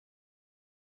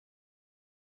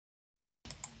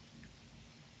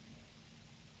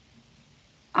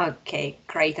Okay,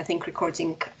 great. I think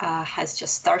recording has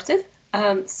just started.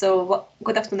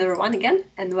 Good afternoon, everyone, again,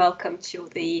 and welcome to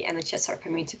the NHS-R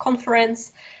Community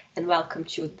Conference, and welcome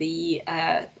to the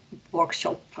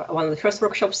workshop. One of the first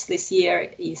workshops this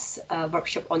year is a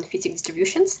workshop on fitting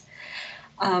distributions.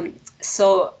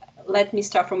 So let me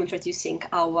start from introducing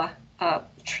our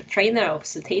trainer or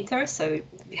facilitator. So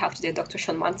we have today Dr.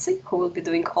 Sean Munsey, who will be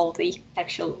doing all the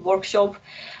actual workshop,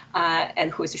 and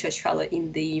who is a research fellow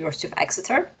in the University of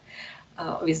Exeter,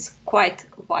 with quite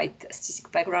wide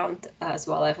statistical background as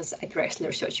well as a directional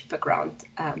research background,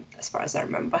 as far as I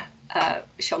remember.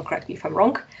 Sean, correct me if I'm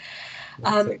wrong.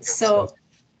 So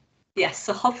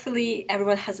hopefully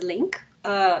everyone has a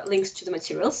links to the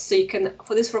materials. So you can,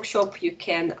 for this workshop, you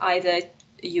can either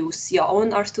use your own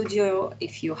RStudio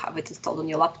if you have it installed on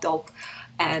your laptop,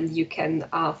 and you can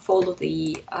follow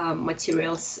the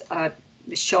materials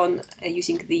shown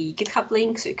using the GitHub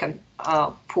link, so you can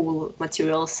pull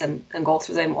materials and go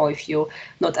through them. Or if you're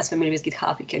not as familiar with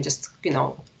GitHub, you can just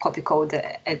copy code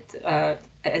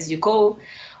as you go.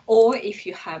 Or if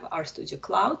you have RStudio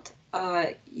Cloud,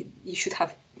 you should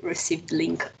have received the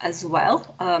link as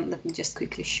well. Let me just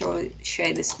quickly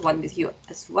share this one with you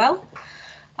as well,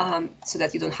 so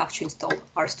that you don't have to install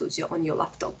RStudio on your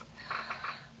laptop.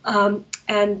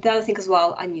 And the other thing as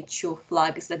well I need to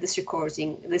flag is that this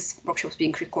workshop is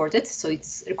being recorded, so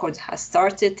its recording has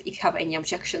started. If you have any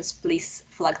objections, please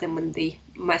flag them in the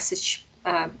message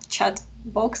chat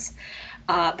box.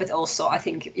 But also, I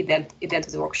think at the end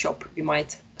of the workshop, we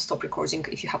might stop recording.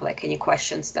 If you have any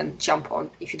questions, then jump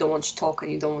on. If you don't want to talk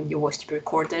and you don't want your voice to be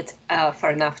recorded,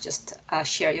 fair enough. Just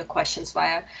share your questions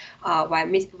via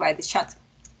the chat.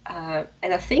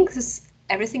 And I think this is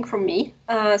everything from me.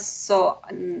 So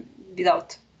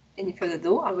without any further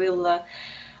ado, I will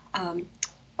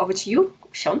over to you,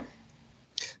 Sean.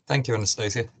 Thank you,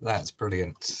 Anastasia. That's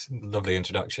brilliant. Lovely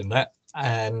introduction there.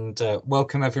 And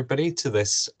welcome everybody to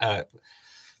this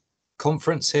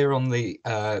conference here on the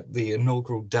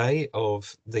inaugural day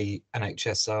of the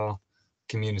NHS-R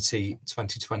Community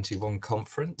 2021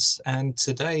 conference. And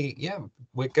today,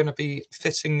 we're going to be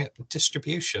fitting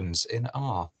distributions in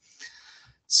R.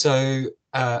 So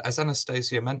as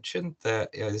Anastasia mentioned, there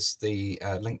is the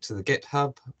link to the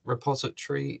GitHub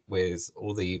repository with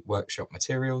all the workshop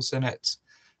materials in it,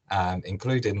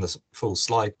 including the full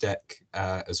slide deck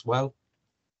as well.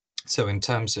 So in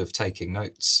terms of taking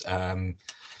notes,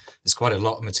 there's quite a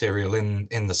lot of material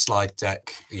in the slide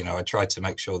deck. I tried to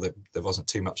make sure that there wasn't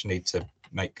too much need to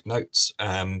make notes,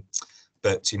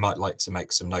 but you might like to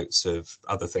make some notes of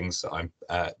other things that I'm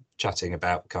chatting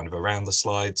about kind of around the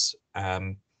slides.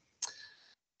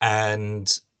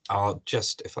 And I'll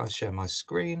just, if I share my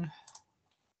screen,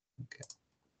 get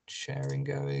sharing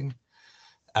going.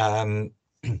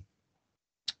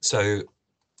 So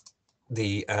in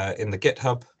the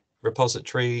GitHub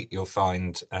repository, you'll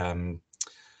find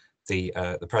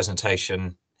the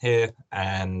presentation here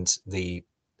and the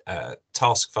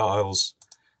task files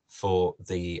for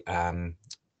the kind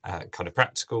of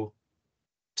practical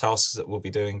tasks that we'll be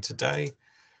doing today,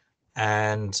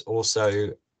 and also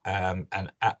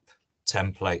an app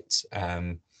template,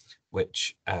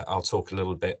 which I'll talk a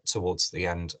little bit towards the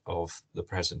end of the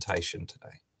presentation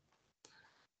today.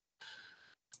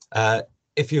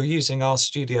 If you're using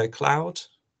RStudio Cloud,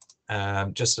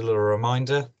 just a little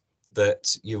reminder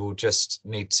that you will just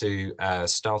need to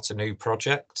start a new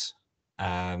project,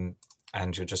 and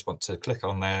you'll just want to click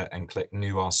on there and click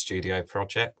New RStudio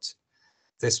Project.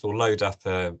 This will load up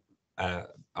a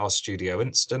RStudio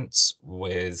instance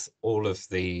with all of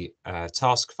the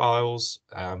task files.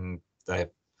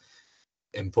 They're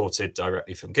imported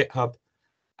directly from GitHub,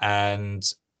 and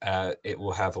it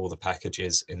will have all the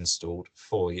packages installed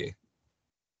for you.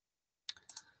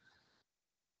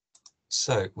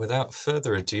 So without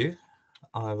further ado,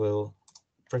 I will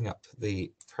bring up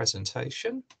the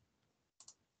presentation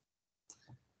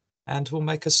and we'll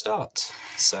make a start.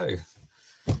 So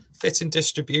fitting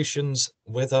distributions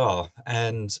with R,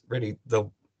 and really the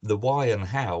why and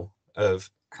how of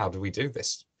how do we do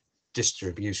this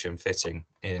distribution fitting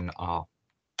in R.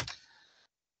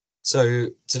 So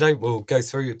today we'll go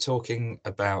through talking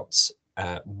about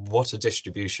what a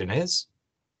distribution is,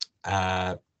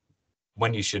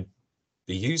 when you should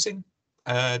be using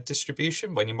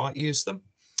distribution, when you might use them,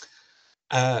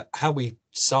 how we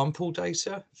sample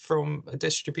data from a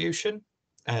distribution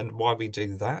and why we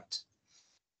do that,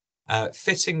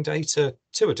 fitting data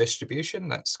to a distribution.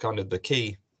 That's kind of the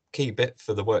key bit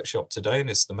for the workshop today, and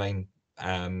it's the main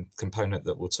component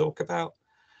that we'll talk about,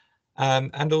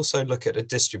 and also look at a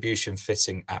distribution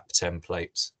fitting app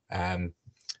template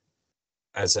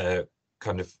as a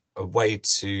kind of a way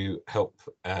to help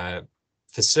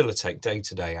facilitate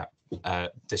day-to-day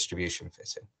distribution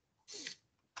fitting.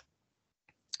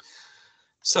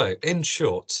 So in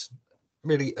short,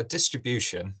 really a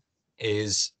distribution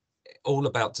is all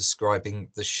about describing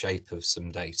the shape of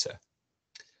some data.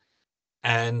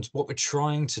 And what we're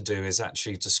trying to do is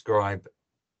actually describe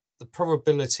the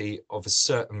probability of a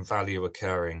certain value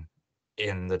occurring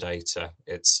in the data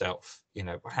itself. You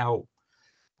know, how,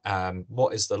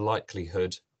 what is the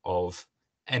likelihood of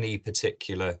any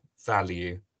particular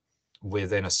value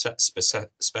within a set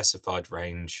specified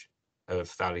range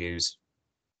of values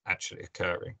actually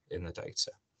occurring in the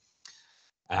data.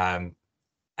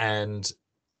 And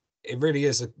it really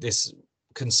is this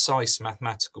concise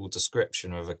mathematical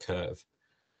description of a curve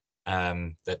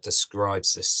that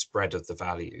describes this spread of the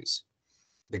values,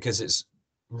 because it's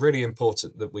really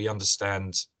important that we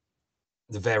understand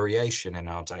the variation in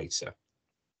our data,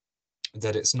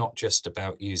 that it's not just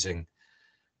about using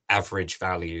average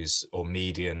values or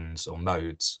medians or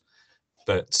modes,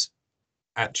 but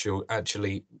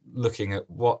actually looking at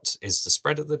what is the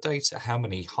spread of the data, how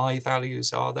many high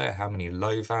values are there, how many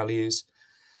low values,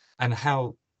 and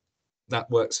how that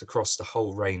works across the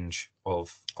whole range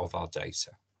of our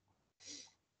data.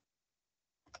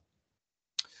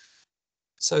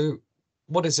 So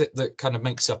what is it that kind of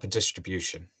makes up a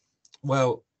distribution?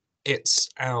 Well, it's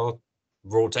our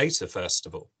raw data, first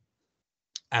of all.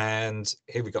 And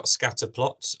here we've got a scatter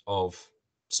plot of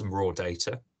some raw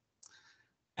data.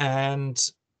 And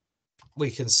we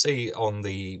can see on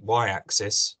the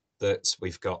y-axis that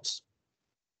we've got,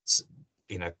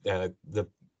 you know, the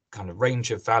kind of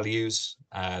range of values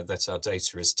that our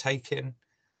data is taking.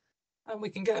 And we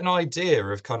can get an idea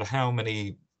of kind of how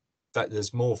many, that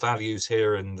there's more values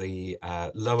here in the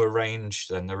lower range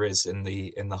than there is in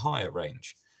the higher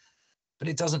range. But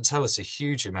it doesn't tell us a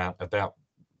huge amount about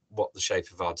what the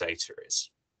shape of our data is.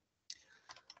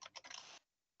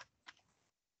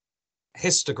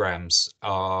 Histograms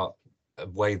are a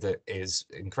way that is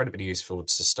incredibly useful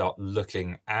to start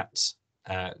looking at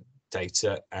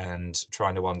data and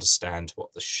trying to understand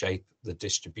what the shape, the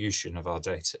distribution of our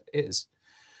data is.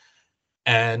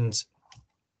 And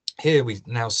here we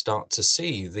now start to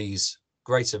see these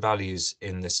greater values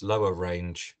in this lower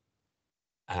range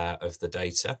of the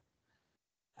data,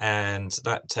 and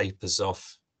that tapers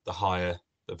off the higher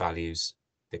the values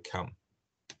become.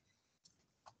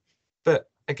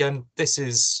 But again, this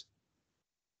is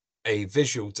a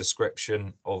visual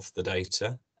description of the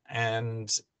data,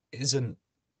 and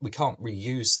we can't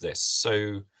reuse this,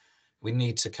 so we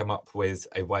need to come up with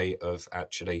a way of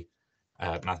actually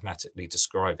mathematically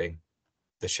describing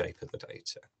the shape of the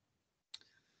data.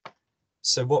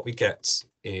 So what we get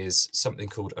is something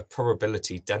called a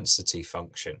probability density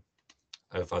function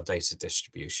of our data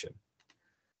distribution.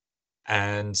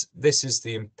 And this is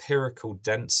the empirical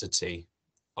density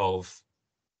of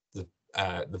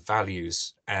the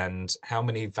values, and how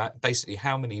many basically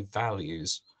how many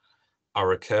values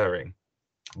are occurring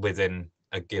within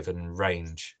a given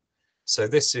range. So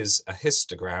this is a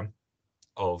histogram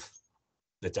of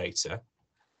the data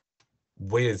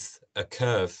with a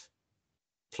curve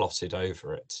plotted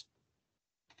over it.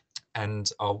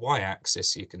 And our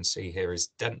y-axis, you can see here, is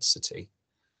density.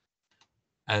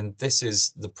 And this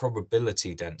is the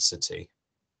probability density.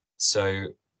 So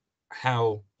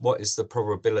what is the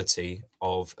probability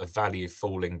of a value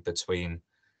falling between,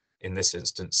 in this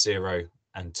instance, 0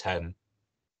 and 10,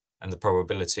 and the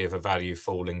probability of a value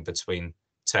falling between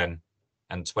 10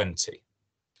 and 20.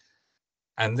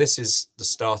 And this is the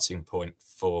starting point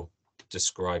for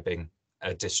describing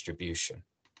a distribution,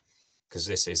 because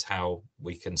this is how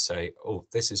we can say, oh,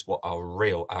 this is what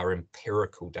our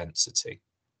empirical density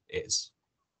is.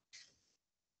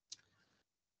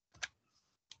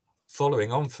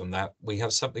 Following on from that, we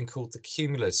have something called the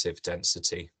cumulative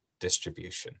density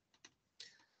distribution.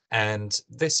 And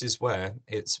this is where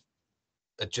it's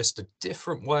just a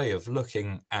different way of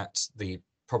looking at the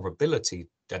probability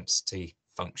density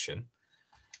function.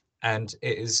 And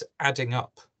it is adding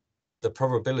up the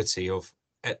probability of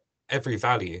every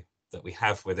value that we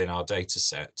have within our data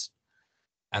set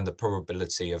and the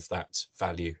probability of that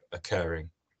value occurring,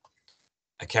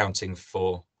 accounting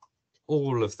for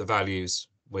all of the values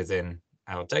within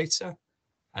our data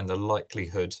and the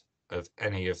likelihood of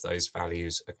any of those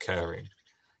values occurring.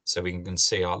 So we can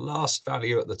see our last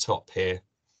value at the top here,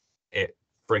 it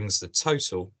brings the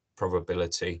total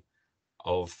probability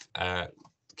of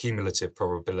cumulative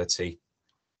probability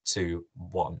to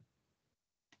 1.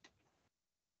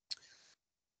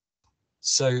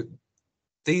 So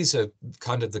these are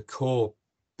kind of the core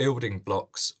building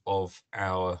blocks of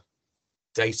our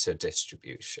data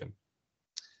distribution.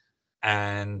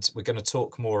 And we're going to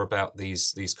talk more about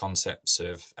these concepts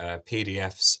of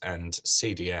PDFs and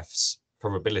CDFs,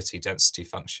 probability density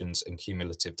functions and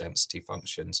cumulative density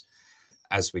functions,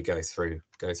 as we go through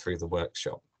the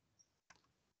workshop.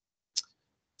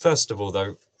 First of all,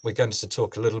 though, we're going to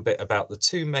talk a little bit about the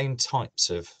two main types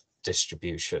of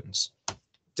distributions.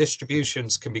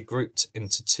 Distributions can be grouped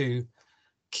into two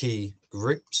key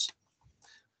groups: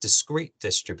 discrete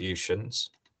distributions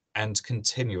and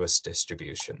continuous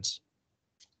distributions.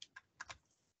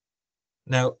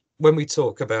 Now, when we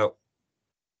talk about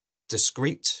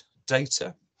discrete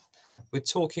data, we're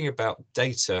talking about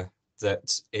data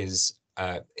that is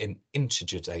in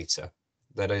integer data,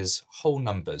 that is whole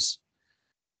numbers,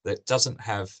 that doesn't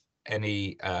have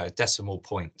any decimal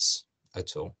points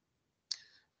at all.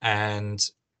 And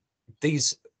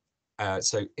these,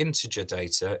 so integer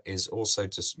data is also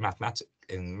just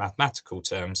in mathematical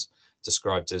terms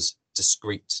described as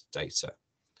discrete data.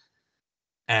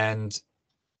 And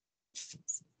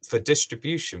for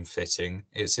distribution fitting,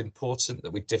 it's important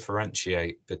that we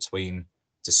differentiate between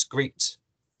discrete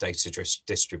data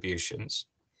distributions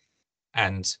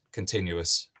and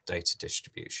continuous data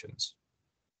distributions.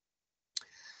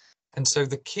 And so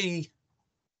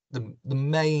the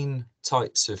main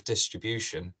types of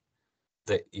distribution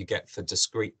that you get for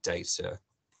discrete data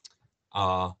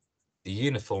are the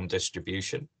uniform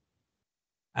distribution.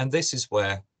 And this is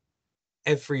where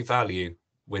every value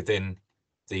within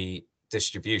the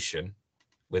distribution,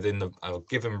 within a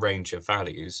given range of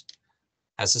values,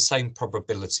 has the same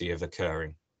probability of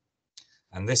occurring.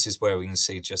 And this is where we can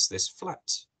see just this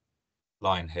flat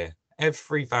line here.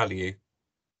 Every value,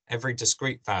 every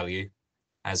discrete value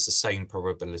has the same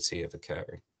probability of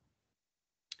occurring.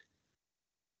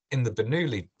 In the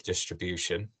Bernoulli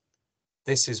distribution,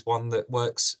 this is one that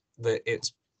works, that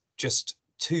it's just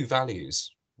two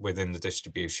values within the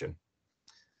distribution.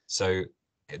 So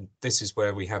this is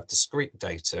where we have discrete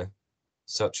data,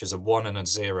 such as a 1 and a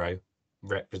 0,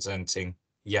 representing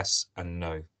yes and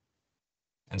no.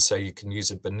 And so you can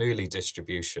use a Bernoulli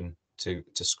distribution to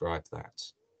describe that.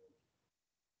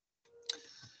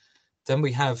 Then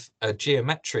we have a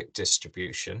geometric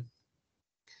distribution.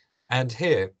 And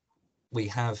here we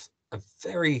have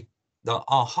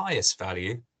our highest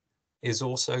value is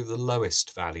also the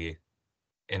lowest value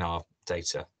in our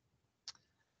data.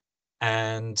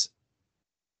 And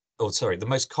the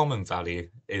most common value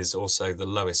is also the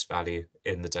lowest value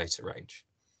in the data range.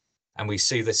 And we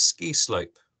see this ski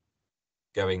slope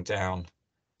going down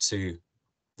to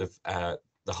the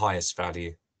highest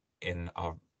value in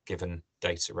our given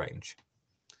data range.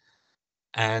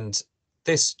 And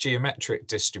this geometric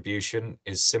distribution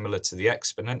is similar to the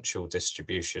exponential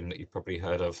distribution that you've probably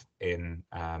heard of in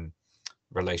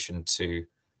relation to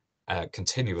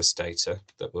continuous data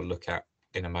that we'll look at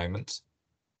in a moment.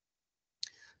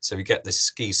 So we get this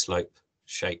ski slope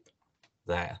shape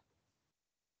there.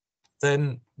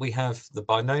 Then we have the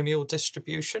binomial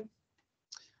distribution,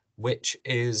 which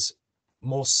is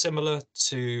more similar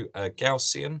to a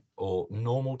Gaussian or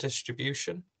normal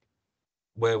distribution,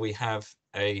 where we have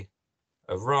a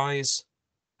rise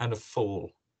and a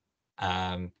fall,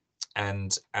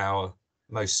 and our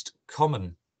most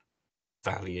common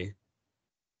value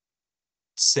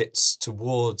sits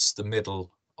towards the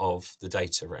middle of the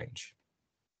data range.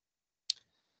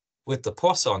 With the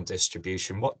Poisson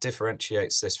distribution, what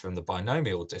differentiates this from the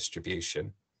binomial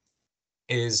distribution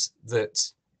is that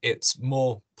it's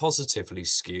more positively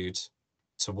skewed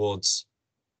towards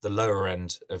the lower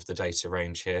end of the data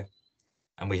range here,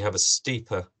 and we have a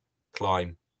steeper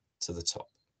climb to the top.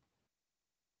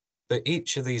 But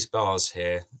each of these bars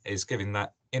here is giving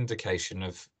that indication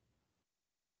of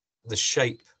the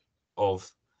shape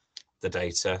of the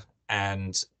data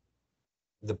and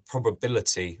the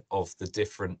probability of the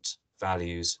different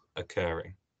values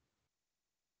occurring.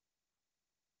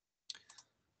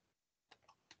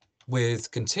 With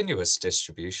continuous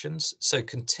distributions, so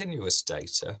continuous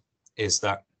data is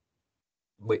that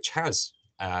which has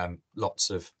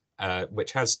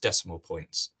which has decimal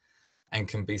points and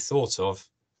can be thought of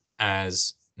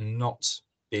as not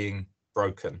being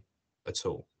broken at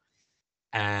all.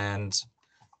 And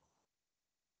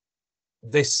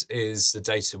this is the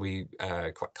data we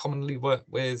quite commonly work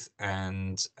with,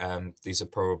 and these are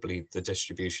probably the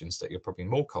distributions that you're probably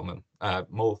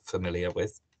more familiar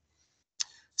with.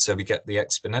 So we get the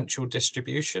exponential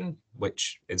distribution,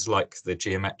 which is like the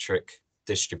geometric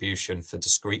distribution for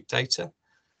discrete data,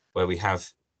 where we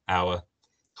have our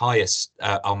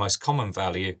most common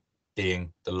value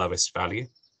being the lowest value.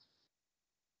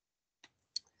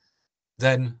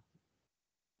 Then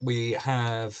we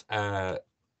have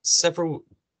several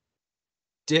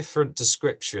different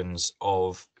descriptions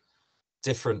of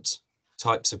different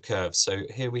types of curves. So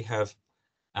here we have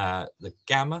the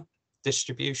gamma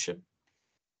distribution,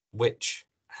 which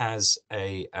has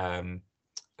a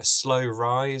slow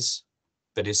rise,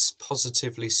 but is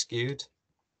positively skewed.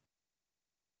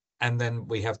 And then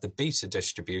we have the beta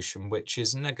distribution, which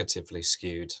is negatively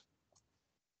skewed.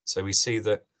 So we see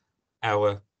that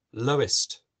our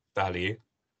lowest value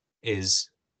is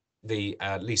the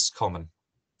least common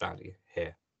value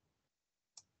here.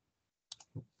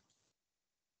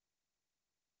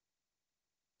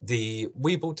 The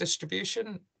Weibull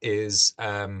distribution is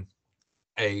a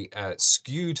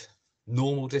skewed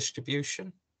normal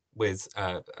distribution with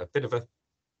a bit of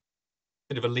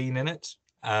a lean in it.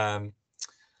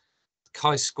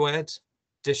 Chi-squared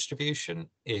distribution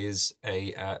is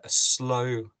a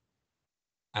slow,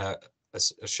 a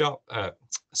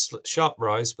sharp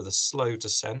rise with a slow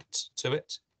descent to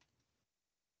it.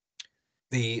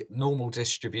 The normal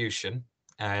distribution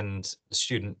and the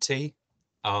student T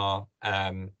are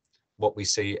what we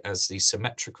see as the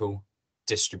symmetrical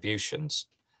distributions,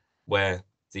 where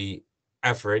the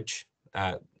average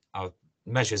our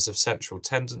measures of central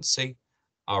tendency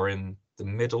are in the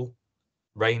middle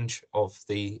range of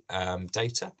the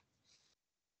data.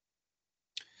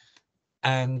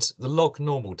 And the log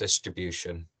normal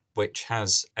distribution, which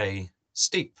has a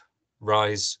steep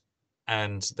rise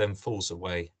and then falls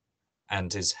away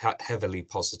and is heavily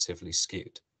positively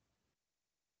skewed.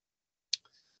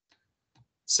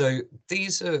 So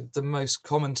these are the most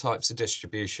common types of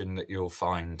distribution that you'll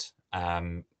find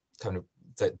kind of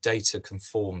that data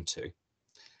conform to.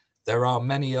 There are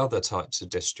many other types of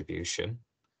distribution,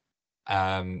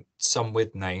 some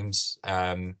with names.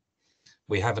 We're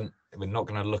not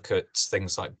going to look at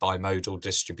things like bimodal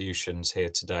distributions here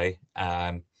today,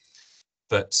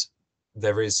 but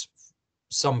there is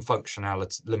some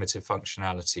functionality, limited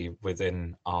functionality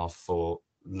within R for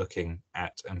looking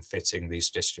at and fitting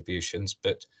these distributions.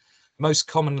 But most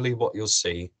commonly what you'll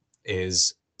see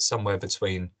is somewhere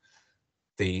between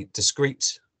the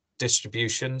discrete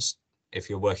distributions, if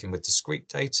you're working with discrete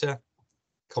data,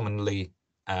 commonly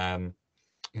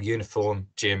uniform,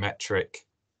 geometric,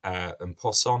 and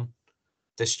Poisson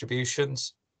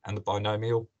distributions, and the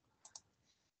binomial.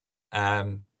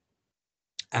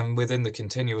 And within the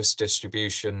continuous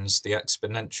distributions, the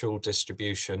exponential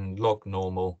distribution, log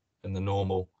normal, and the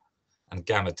normal and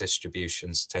gamma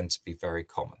distributions tend to be very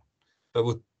common. But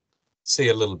we'll see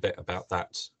a little bit about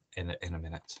that in a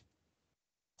minute.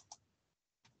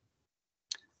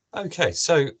 Okay,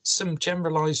 so some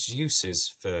generalized uses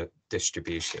for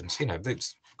distributions. You know,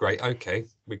 that's great. Okay,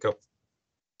 we got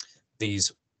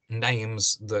these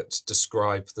names that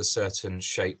describe the certain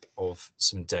shape of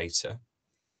some data.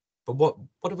 But what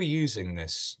are we using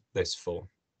this for?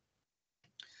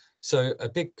 So a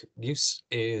big use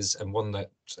is, and one that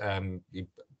you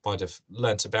might have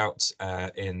learnt about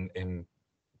in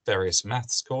various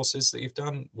maths courses that you've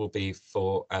done, will be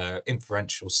for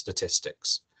inferential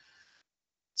statistics.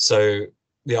 So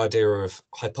the idea of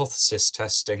hypothesis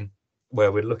testing,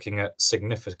 where we're looking at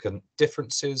significant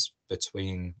differences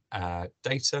between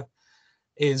data,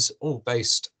 is all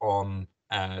based on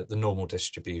the normal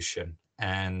distribution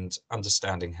and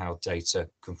understanding how data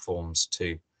conforms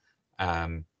to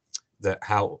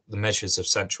how the measures of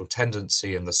central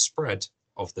tendency and the spread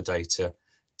of the data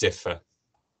differ.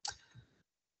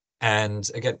 And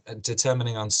again,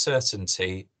 determining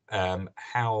uncertainty,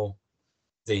 how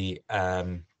the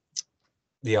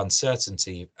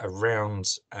uncertainty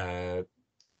around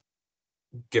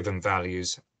given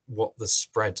values, what the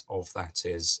spread of that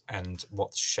is, and what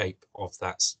the shape of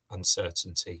that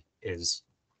uncertainty is.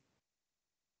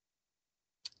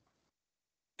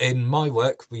 In my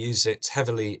work, we use it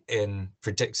heavily in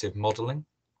predictive modeling,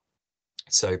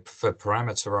 so for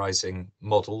parameterizing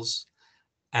models,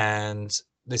 and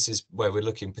this is where we're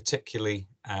looking particularly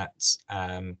at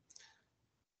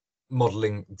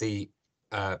modeling the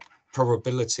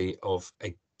probability of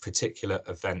a particular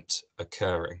event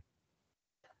occurring.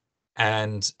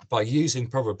 And by using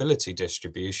probability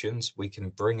distributions, we can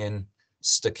bring in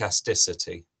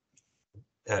stochasticity,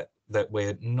 that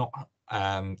we're not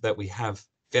that we have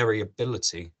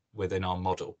variability within our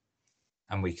model,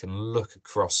 and we can look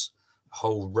across a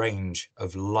whole range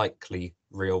of likely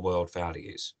real-world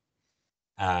values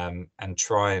and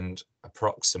try and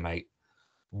approximate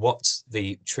what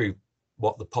the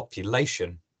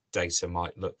population data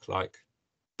might look like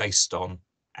based on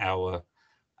our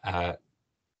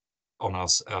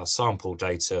sample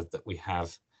data that we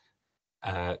have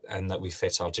and that we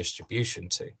fit our distribution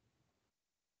to.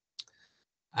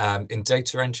 In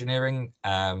data engineering,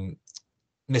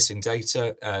 missing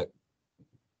data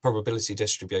probability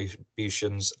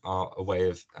distributions are a way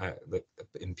of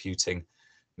imputing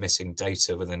missing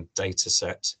data within a data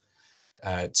set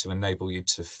to enable you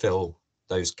to fill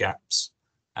those gaps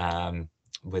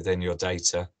within your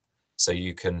data. So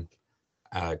you can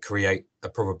create a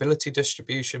probability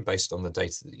distribution based on the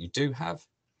data that you do have,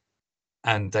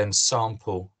 and then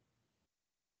sample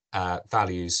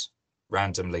values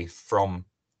randomly from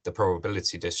the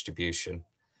probability distribution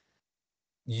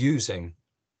using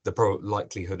the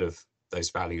likelihood of those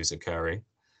values occurring,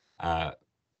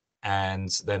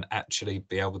 and then actually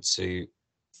be able to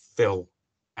fill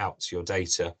out your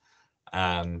data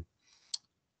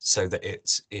so that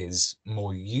it is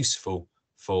more useful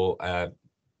for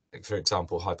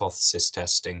example, hypothesis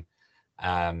testing,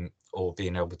 or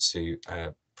being able to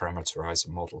parameterize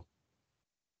a model.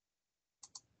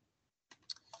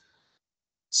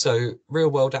 So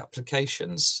real-world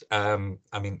applications, I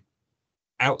mean,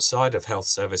 outside of health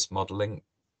service modeling,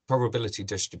 probability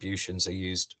distributions are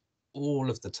used all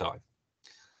of the time.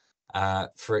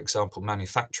 For example,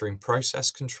 manufacturing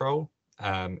process control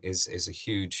is a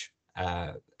huge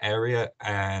area,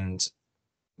 and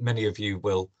many of you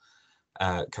will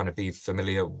kind of be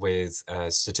familiar with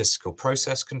statistical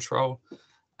process control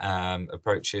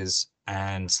approaches,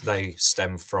 and they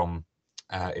stem from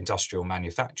industrial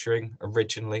manufacturing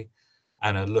originally,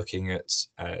 and are looking at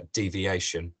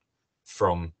deviation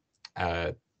from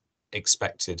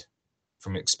expected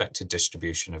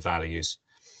distribution of values.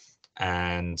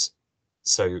 And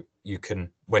so you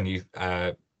can, when you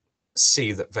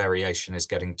see that variation is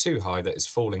getting too high, that is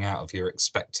falling out of your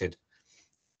expected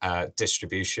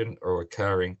distribution or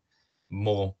occurring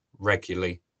more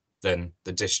regularly than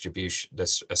the distribution,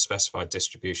 a specified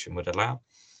distribution would allow,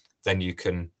 then you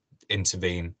can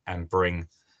intervene and bring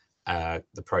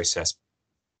the process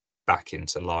back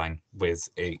into line with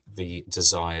the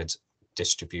desired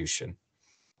distribution.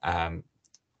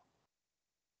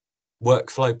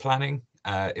 Workflow planning,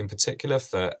 in particular,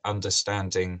 for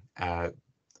understanding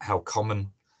how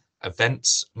common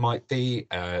events might be,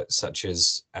 such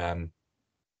as in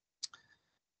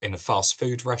a fast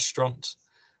food restaurant,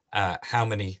 how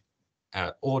many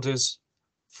orders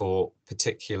for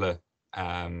particular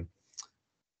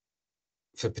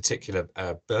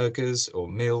burgers or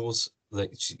meals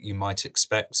that you might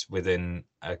expect within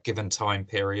a given time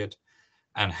period,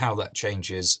 and how that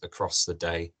changes across the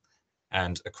day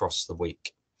and across the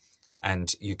week.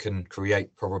 And you can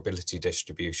create probability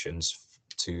distributions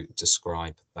to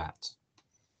describe that.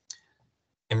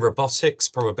 In robotics,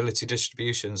 probability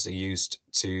distributions are used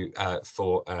to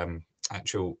for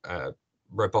actual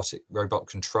robot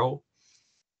control,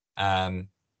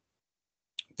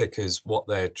 because what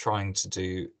they're trying to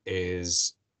do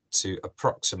is to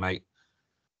approximate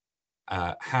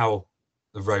how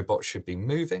the robot should be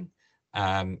moving,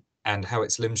 and how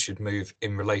its limbs should move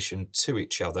in relation to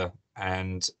each other,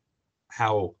 and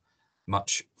how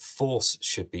much force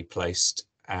should be placed,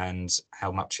 and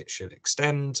how much it should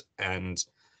extend and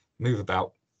move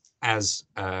about as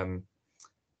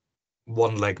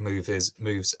one leg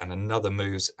moves and another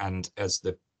moves, and as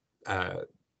the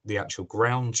actual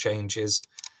ground changes,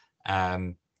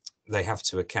 they have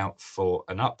to account for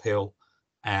an uphill,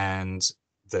 and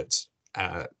that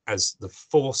as the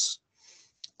force,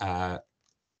 the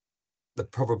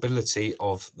probability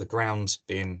of the ground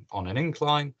being on an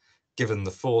incline, given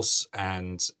the force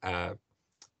and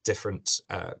different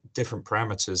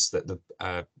parameters that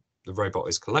the robot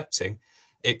is collecting,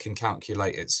 it can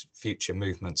calculate its future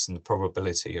movements and the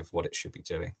probability of what it should be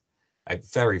doing. A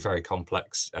very, very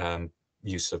complex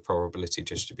use of probability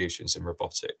distributions in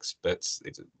robotics, but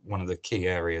it's one of the key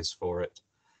areas for it.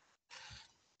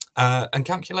 And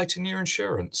calculating your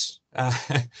insurance.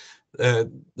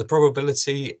 The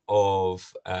probability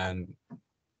of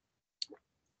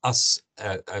us,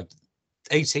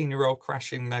 18-year-old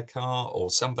crashing their car, or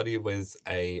somebody with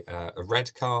a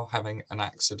red car having an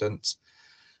accident,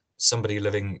 somebody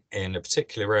living in a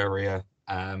particular area,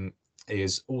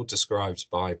 is all described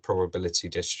by probability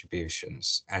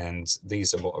distributions, and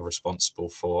these are what are responsible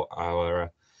for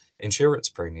our insurance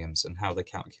premiums and how they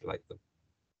calculate them.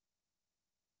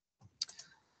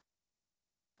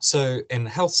 So in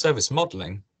health service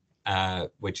modeling,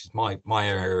 which is my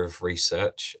area of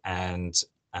research, and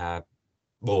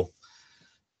well,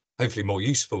 hopefully more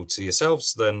useful to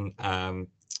yourselves than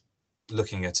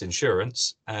looking at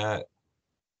insurance,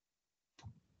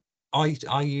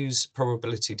 I use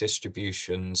probability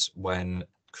distributions when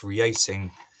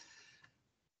creating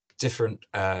different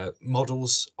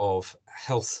models of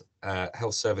health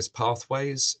service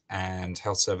pathways and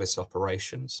health service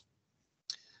operations.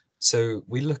 So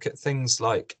we look at things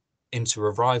like into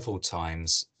arrival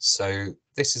times. So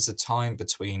this is the time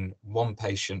between one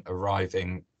patient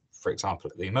arriving, for example,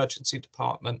 at the emergency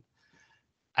department,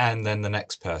 and then the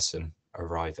next person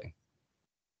arriving.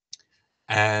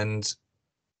 And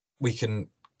we can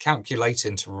calculate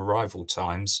into arrival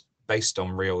times based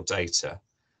on real data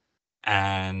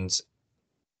and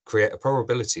create a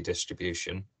probability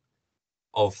distribution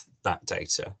of that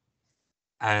data,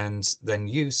 and then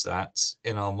use that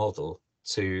in our model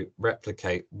to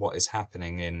replicate what is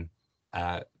happening in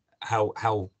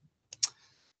how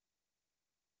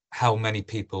many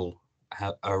people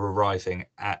are arriving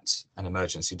at an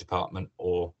emergency department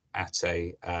or at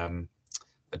a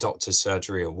doctor's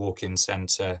surgery or walk-in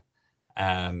centre,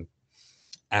 and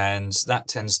that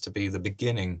tends to be the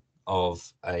beginning of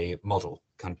a model,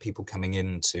 kind of people coming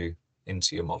into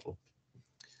your model.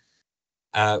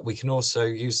 We can also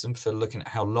use them for looking at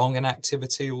how long an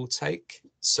activity will take.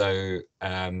 So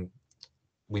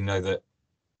we know that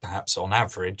perhaps on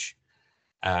average,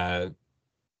 an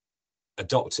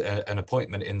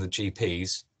appointment in the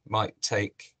GPs might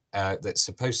take, that's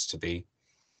supposed to be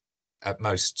at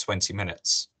most 20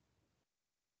 minutes.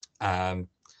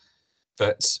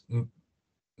 But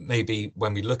maybe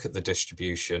when we look at the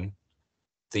distribution,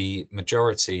 the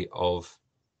majority of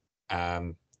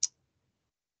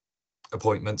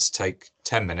appointments take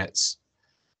 10 minutes,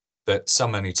 but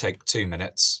some only take 2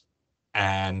 minutes,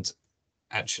 and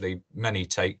actually many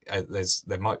take,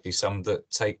 there might be some that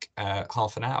take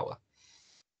half an hour.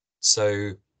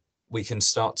 So we can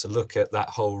start to look at that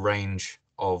whole range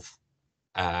of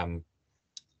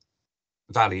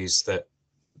values that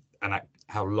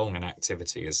how long an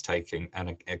activity is taking,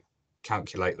 and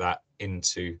calculate that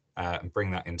into and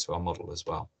bring that into our model as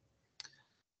well.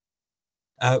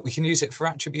 We can use it for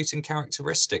attributing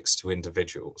characteristics to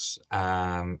individuals,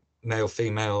 male,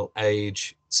 female,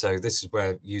 age. So this is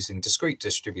where using discrete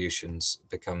distributions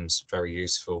becomes very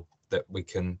useful, that we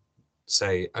can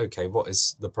say, okay, what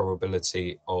is the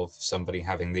probability of somebody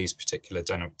having these particular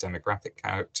demographic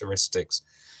characteristics,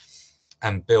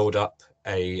 and build up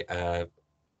a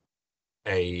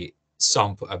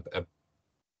sample,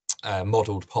 a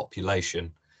modeled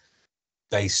population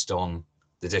based on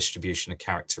the distribution of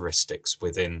characteristics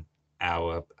within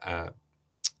our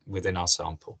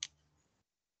sample.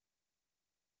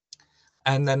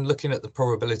 And then looking at the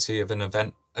probability of an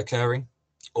event occurring,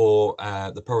 or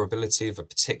the probability of a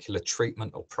particular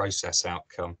treatment or process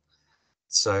outcome.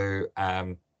 So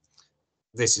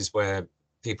this is where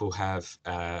people have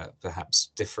perhaps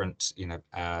different,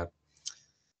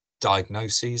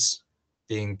 diagnoses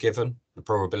being given, the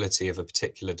probability of a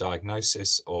particular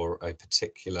diagnosis or a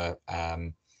particular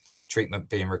treatment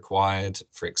being required.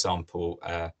 For example,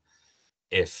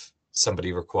 if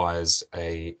somebody requires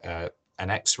an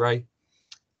X-ray,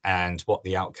 and what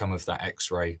the outcome of that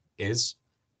X-ray is,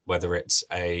 whether it's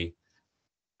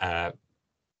that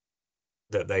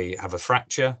they have a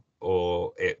fracture,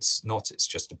 or it's not, it's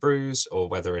just a bruise, or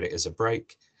whether it is a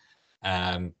break,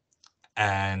 and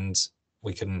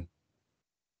we can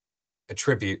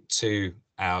attribute to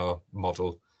our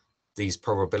model these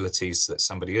probabilities that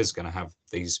somebody is going to have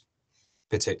these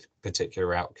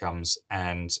particular outcomes,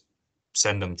 and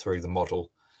send them through the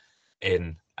model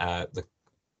in a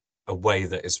way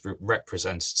that is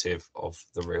representative of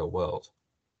the real world.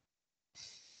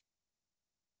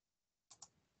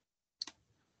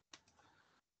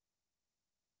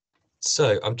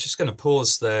 So I'm just going to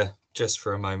pause there just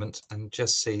for a moment and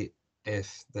just see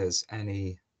if there's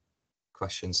any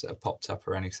questions that have popped up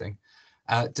or anything.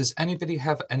 Does anybody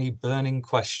have any burning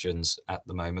questions at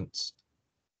the moment?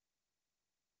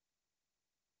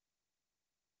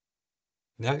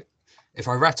 No? If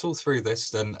I rattle through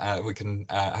this, then we can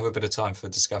have a bit of time for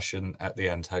discussion at the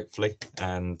end, hopefully,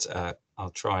 and I'll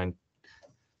try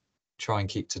and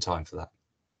keep to time for that.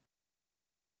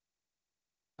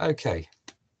 Okay.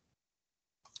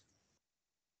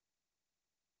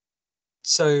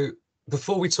 So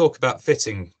before we talk about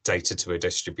fitting data to a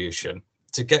distribution,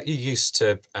 to get you used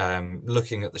to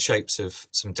looking at the shapes of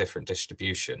some different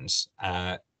distributions,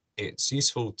 it's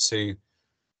useful to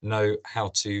know how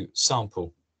to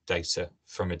sample data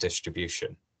from a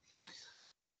distribution.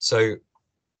 So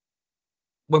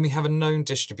when we have a known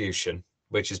distribution,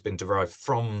 which has been derived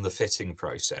from the fitting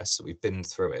process, we've been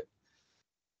through it,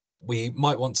 we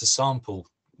might want to sample,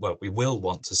 well, we will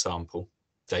want to sample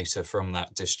data from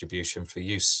that distribution for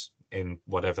use in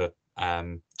whatever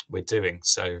we're doing.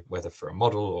 So whether for a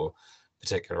model or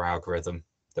particular algorithm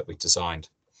that we've designed.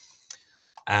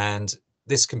 And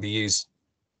this can be used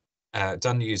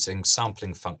done using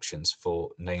sampling functions for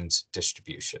named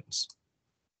distributions.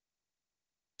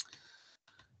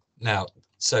 Now,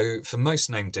 So for most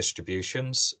named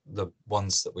distributions, the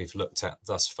ones that we've looked at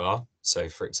thus far, so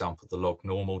for example, the log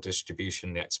normal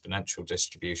distribution, the exponential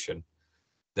distribution,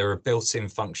 there are built-in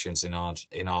functions in R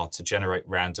to generate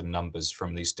random numbers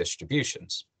from these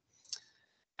distributions.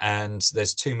 And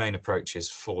there's two main approaches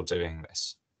for doing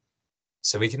this.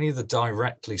 So we can either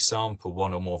directly sample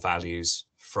one or more values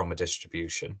from a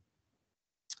distribution,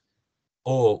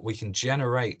 or we can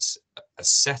generate a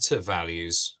set of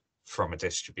values from a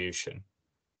distribution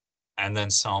and then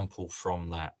sample from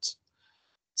that.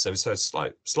 So it's a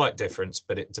slight difference,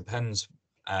 but it depends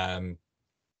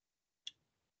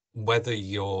whether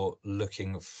you're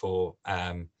looking for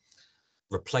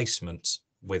replacement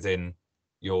within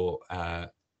your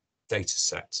data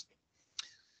set.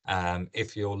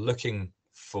 If you're looking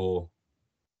for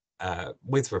to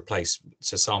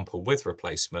sample with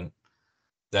replacement,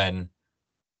 then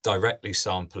directly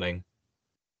sampling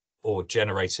or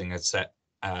generating a set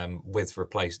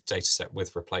data set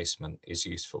with replacement is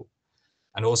useful.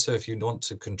 And also, if you want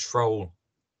to control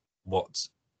what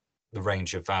the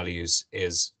range of values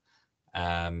is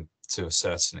to a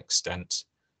certain extent,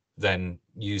 then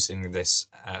using this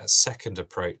second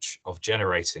approach of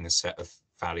generating a set of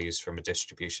values from a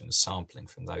distribution and sampling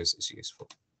from those is useful.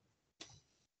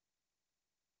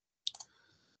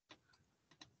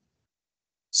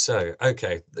 So,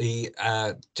 okay, the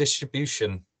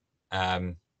distribution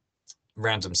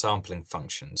random sampling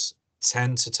functions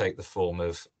tend to take the form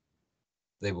of,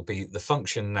 they will be the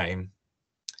function name,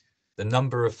 the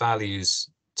number of values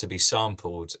to be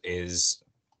sampled is,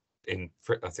 in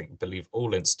believe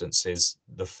all instances,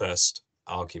 the first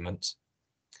argument.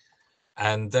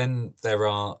 And then there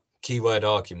are keyword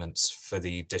arguments for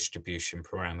the distribution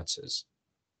parameters.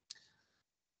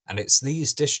 And it's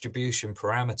these distribution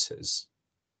parameters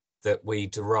that we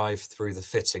derive through the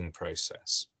fitting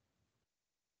process.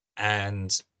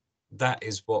 And that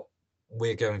is what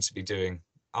we're going to be doing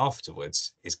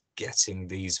afterwards, is getting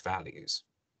these values.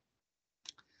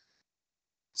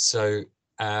 So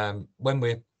when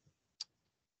we're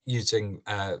using,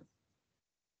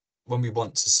 when we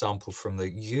want to sample from the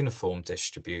uniform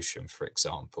distribution, for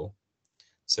example,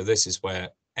 so this is where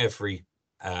every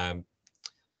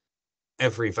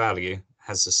value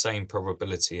has the same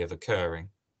probability of occurring,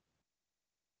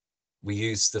 we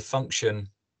use the function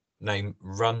name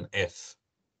runIf,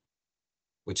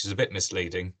 which is a bit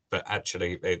misleading, but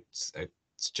actually it's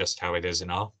just how it is in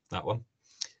R, that one.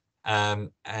 And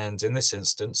in this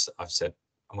instance, I've said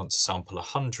I want to sample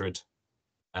 100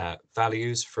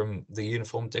 values from the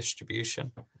uniform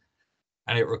distribution,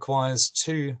 and it requires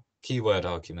two keyword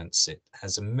arguments. It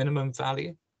has a minimum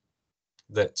value,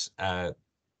 that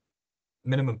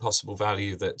minimum possible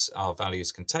value that our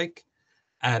values can take,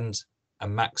 and a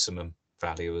maximum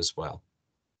value as well.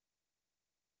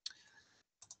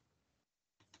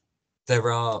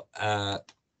 There are,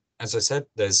 as I said,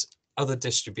 there's other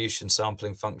distribution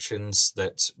sampling functions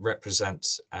that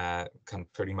represent kind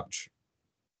of pretty much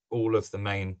all of the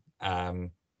main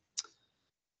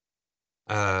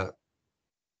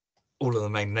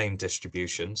name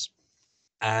distributions,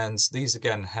 and these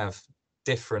again have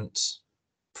different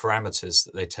parameters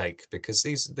that they take, because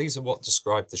these are what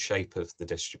describe the shape of the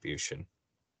distribution.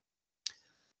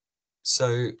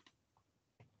 So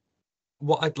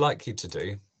what I'd like you to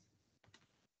do,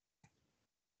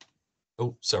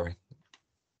 oh sorry,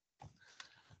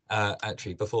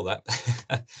 actually before that,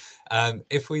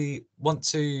 if we want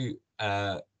to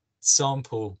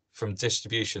sample from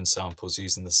distribution samples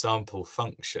using the sample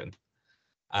function,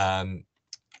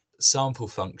 sample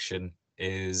function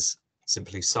is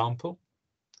simply sample.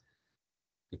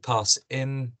 We pass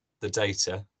in the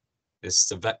data. This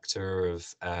is a vector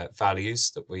of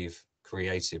values that we've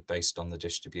created based on the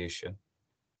distribution,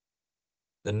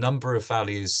 the number of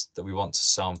values that we want to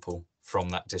sample from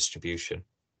that distribution,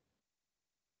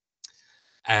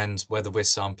 and whether we're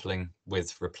sampling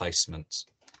with replacement.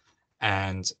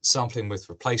 And sampling with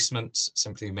replacement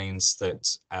simply means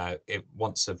that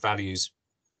once a value's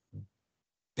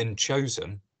been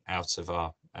chosen out of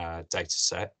our data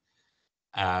set,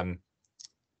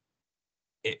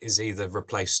 it is either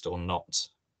replaced or not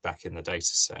back in the data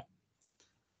set.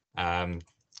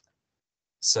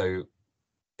 So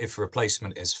if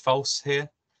replacement is false here,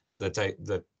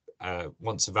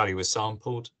 once a value is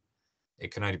sampled,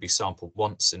 it can only be sampled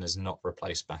once and is not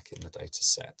replaced back in the data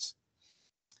set.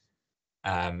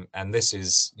 And this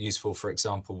is useful, for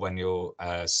example, when you're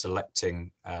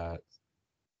selecting a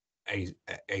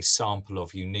sample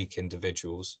of unique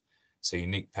individuals, so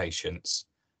unique patients,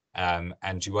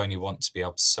 and you only want to be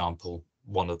able to sample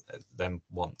one of them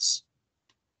once.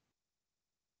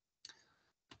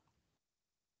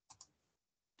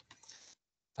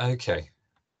 Okay,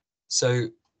 so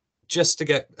just to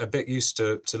get a bit used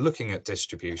to looking at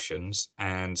distributions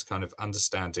and kind of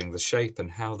understanding the shape and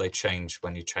how they change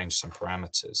when you change some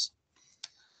parameters,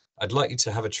 I'd like you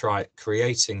to have a try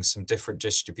creating some different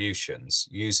distributions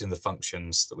using the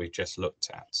functions that we've just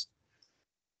looked at,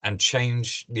 and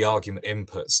change the argument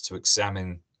inputs to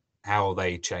examine how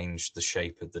they change the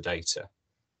shape of the data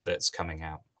that's coming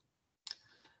out.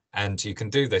 And you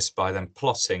can do this by then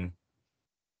plotting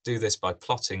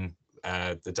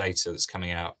the data that's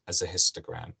coming out as a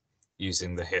histogram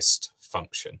using the hist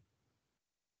function.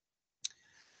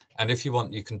 And if you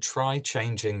want, you can try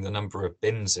changing the number of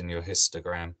bins in your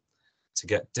histogram to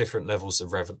get different levels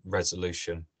of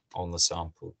resolution on the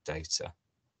sample data.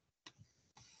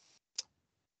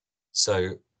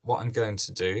 So what I'm going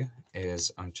to do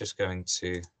is I'm just going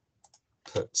to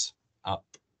put up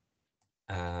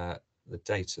the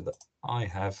data that I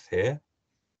have here.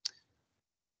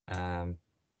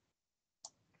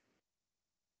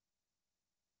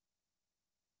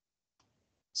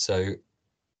 So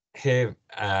here,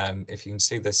 if you can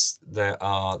see this, there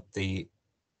are the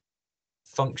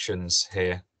functions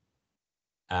here,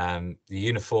 the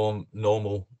uniform,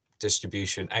 normal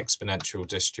distribution, exponential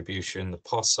distribution, the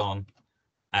Poisson,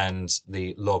 and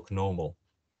the log normal.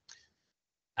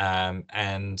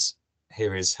 And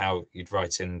here is how you'd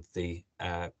write in the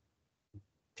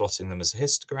plotting them as a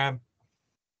histogram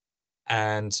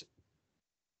and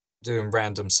doing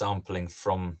random sampling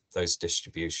from those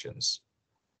distributions.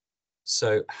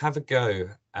 So have a go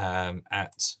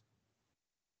at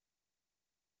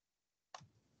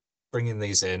bringing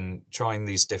these in, trying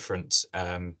these different,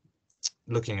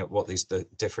 looking at what these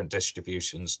different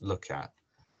distributions look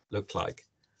like,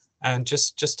 and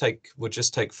we'll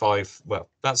just take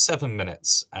about 7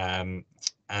 minutes,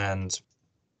 and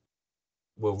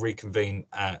we'll reconvene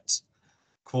at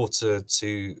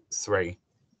 2:45.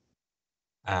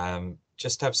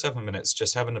 Just have 7 minutes,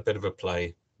 just having a bit of a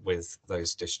play with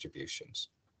those distributions.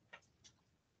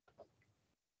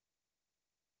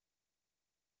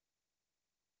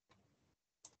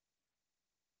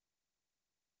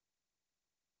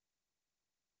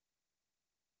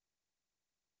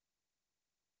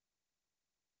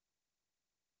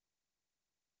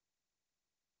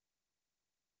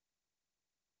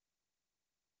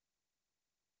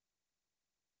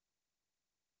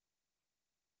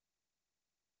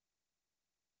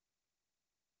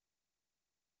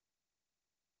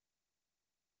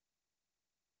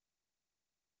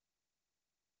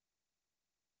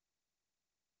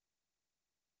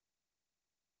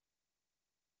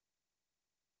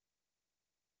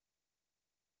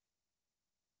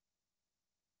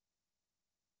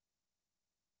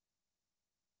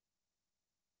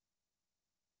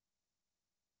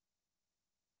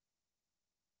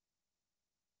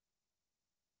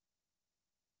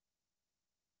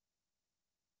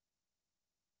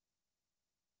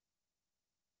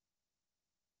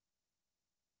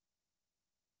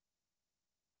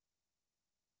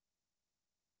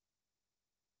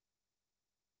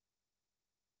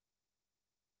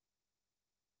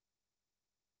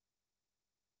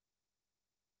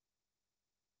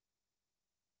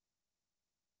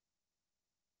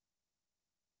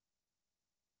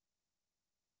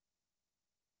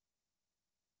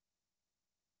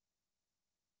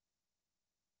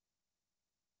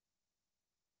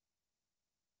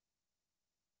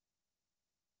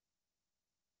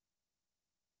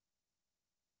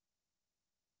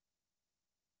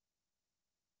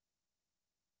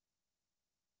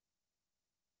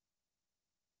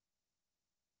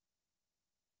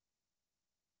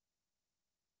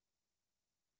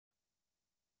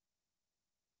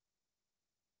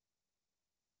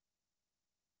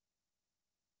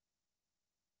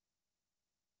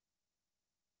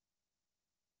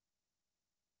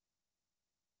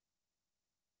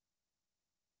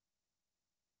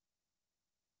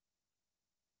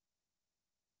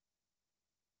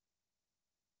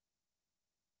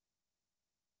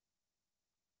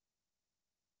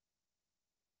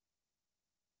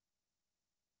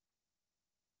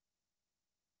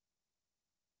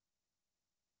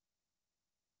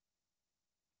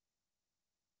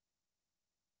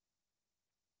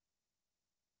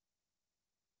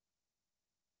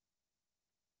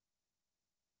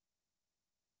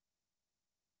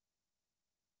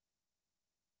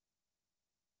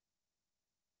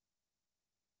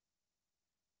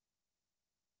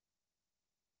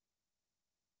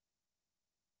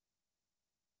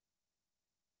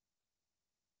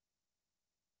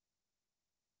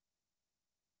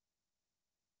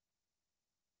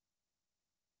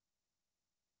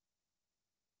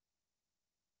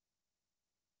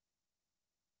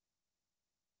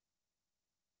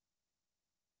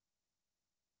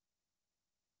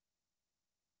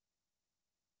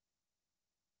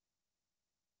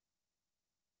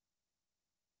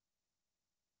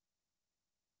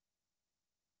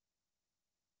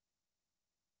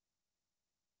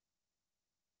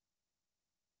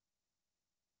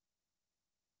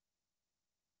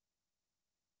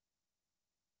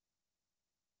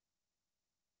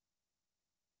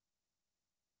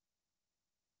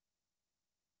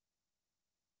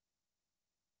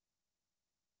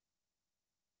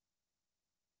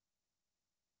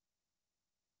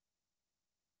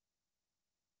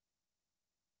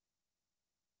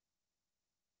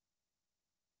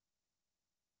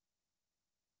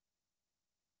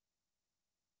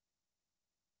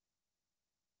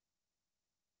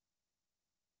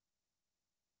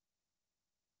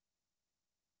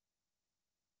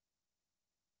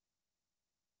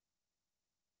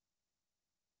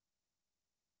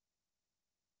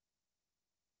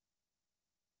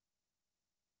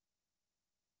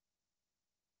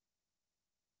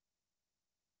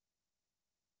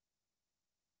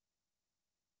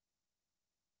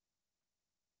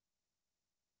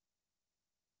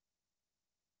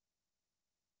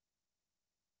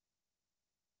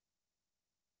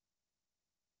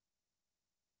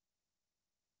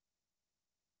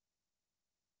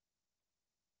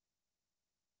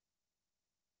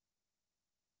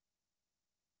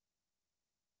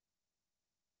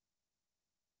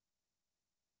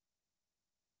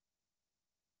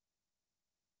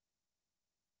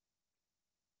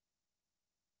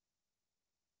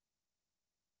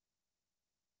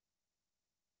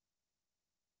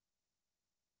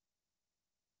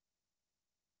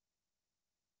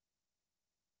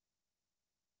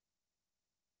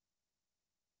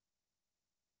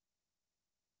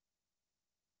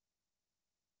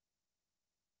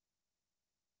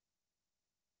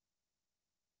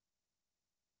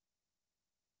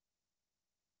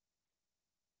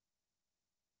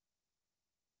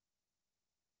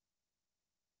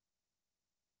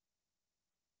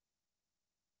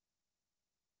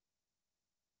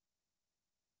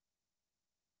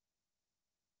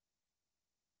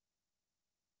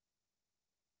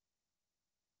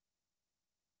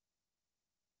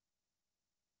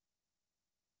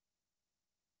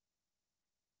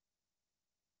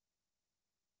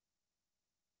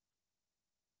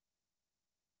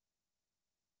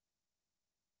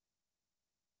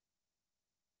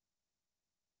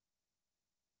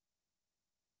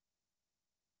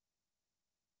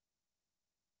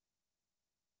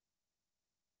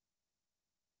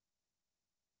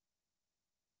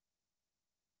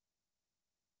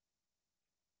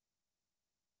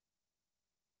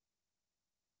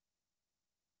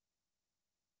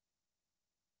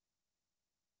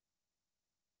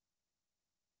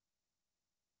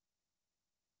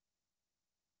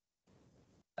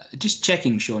 Just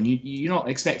checking, Sean, you're not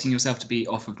expecting yourself to be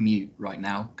off of mute right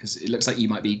now, because it looks like you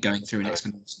might be going through an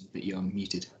explanation, but you're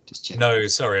muted. Just checking. No,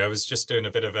 sorry, I was just doing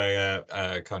a bit of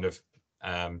a kind of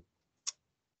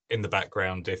in the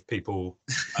background. If people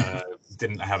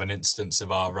didn't have an instance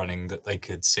of R running, that they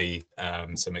could see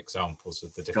some examples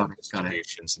of the different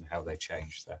distributions and how they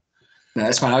change there. No,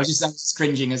 that's fine. I was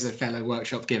cringing as a fellow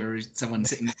workshop giver, someone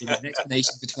sitting there an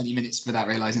explanation for 20 minutes without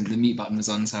realizing the mute button was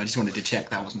on. So I just wanted to check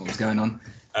that wasn't what was going on.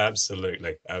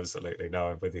 Absolutely. No,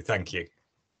 I'm with you. Thank you.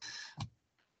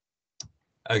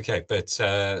 Okay, but it's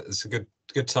a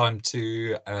good time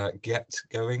to get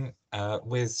going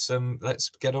with some. Let's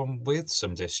get on with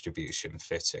some distribution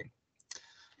fitting.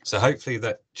 So hopefully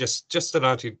that just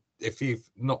allowed you, if you've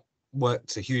not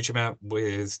worked a huge amount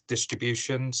with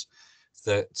distributions,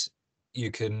 that you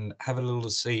can have a little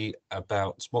see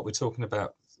about what we're talking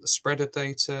about, the spread of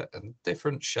data and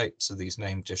different shapes of these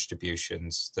named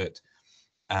distributions that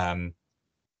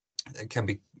can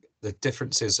be, the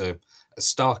differences are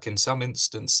stark in some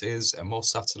instances and more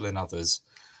subtle in others.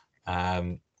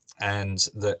 And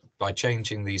that by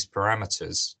changing these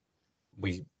parameters,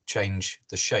 we change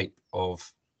the shape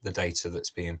of the data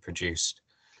that's being produced.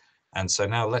 And so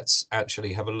now let's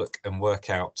actually have a look and work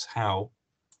out how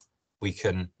we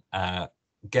can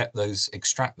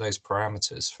extract those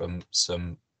parameters from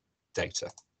some data.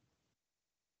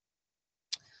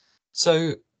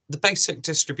 So the basic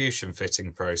distribution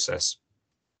fitting process,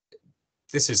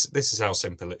 this is how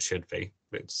simple it should be.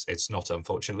 It's not,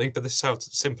 unfortunately, but this is how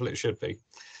simple it should be.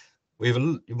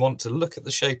 You want to look at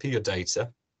the shape of your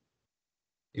data.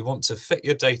 You want to fit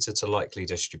your data to likely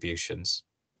distributions,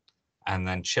 and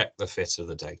then check the fit of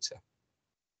the data.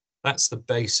 That's the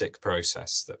basic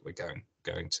process that we're going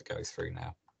to go through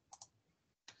now.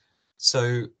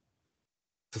 So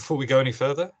before we go any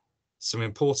further, some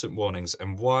important warnings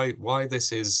and why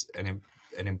this is an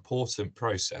important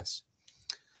process.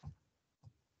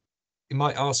 You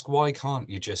might ask, why can't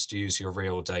you just use your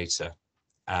real data?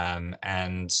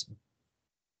 And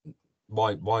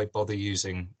why bother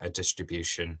using a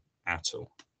distribution at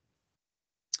all?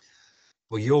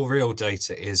 Well, your real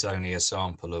data is only a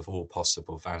sample of all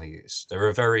possible values.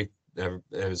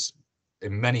 There's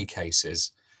in many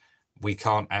cases, we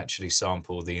can't actually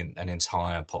sample an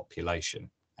entire population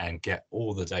and get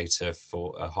all the data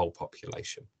for a whole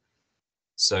population.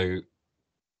 So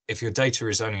if your data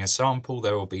is only a sample,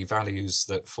 there will be values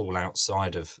that fall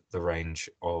outside of the range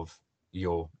of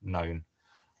your known,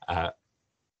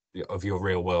 of your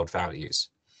real world values.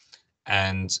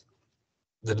 And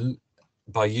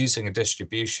by using a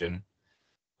distribution,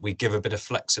 we give a bit of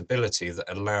flexibility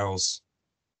that allows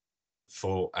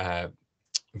for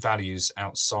values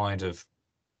outside of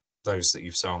those that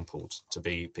you've sampled to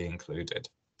be included.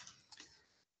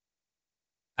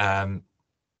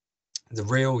 The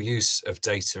real use of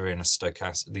data in a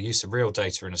real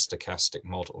data in a stochastic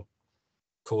model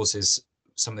causes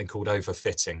something called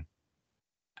overfitting.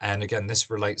 And again, this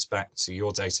relates back to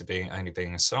your data only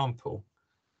being a sample,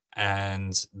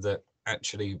 and that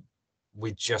actually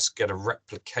we just get a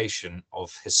replication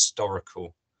of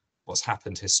what's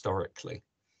happened historically,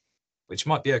 which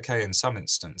might be okay in some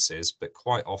instances, but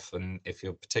quite often,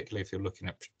 particularly if you're looking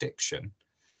at prediction,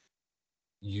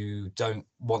 you don't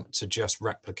want to just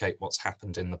replicate what's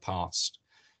happened in the past.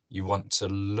 You want to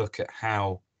look at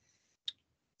how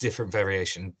different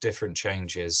different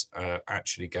changes are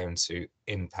actually going to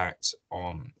impact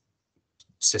on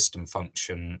system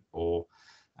function or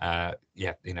a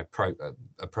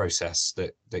process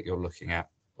that you're looking at,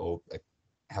 or a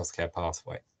healthcare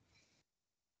pathway.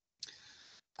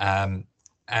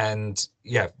 And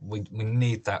yeah, we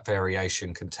need that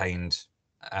variation contained,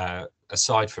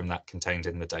 aside from that contained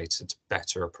in the data, to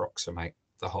better approximate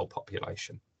the whole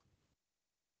population.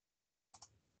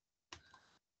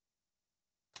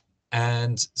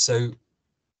 And so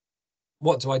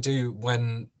what do I do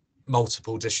when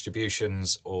multiple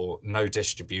distributions or no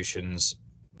distributions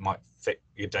might fit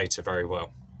your data very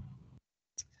well?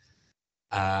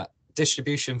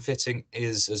 Distribution fitting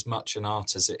is as much an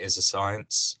art as it is a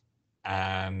science.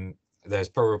 There's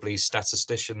probably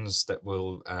statisticians that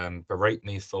will berate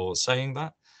me for saying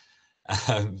that,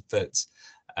 but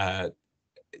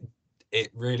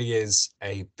it really is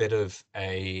a bit of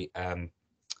a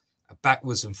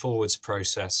backwards and forwards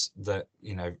process that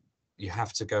you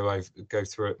have to go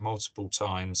through it multiple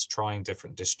times, trying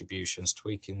different distributions,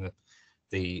 tweaking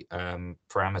the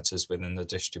parameters within the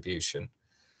distribution,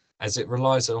 as it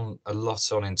relies a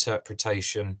lot on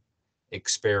interpretation,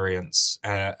 experience,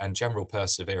 and general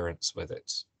perseverance with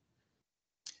it.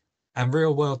 And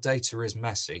real world data is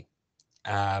messy.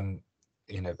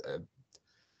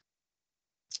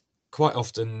 quite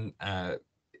often,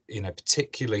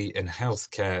 particularly in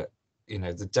healthcare,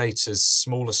 the data's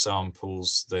smaller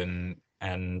samples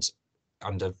and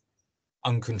under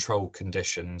uncontrolled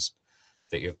conditions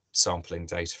that you're sampling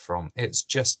data from.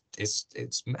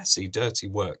 It's messy, dirty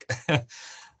work.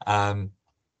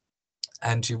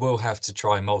 And you will have to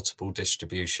try multiple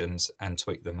distributions and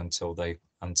tweak them until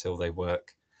they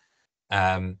work.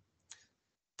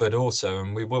 But also,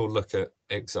 and we will look at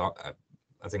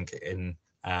I think in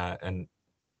an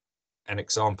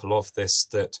example of this,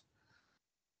 that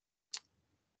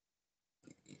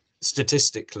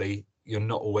statistically you're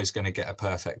not always going to get a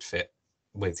perfect fit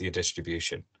with your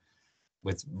distribution.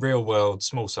 With real world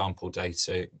small sample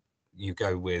data, you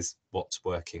go with what's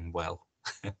working well.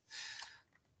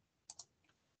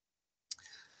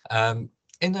 In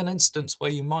an instance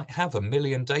where you might have 1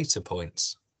 million data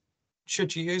points,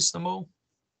 should you use them all?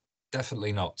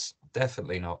 Definitely not.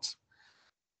 Definitely not.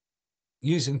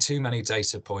 Using too many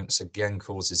data points again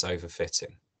causes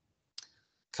overfitting.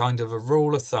 Kind of a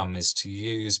rule of thumb is to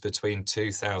use between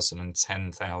 2,000 and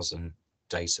 10,000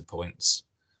 data points.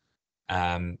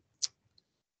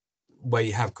 Where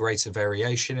you have greater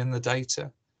variation in the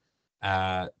data,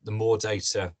 the more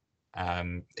data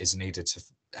is needed to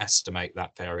estimate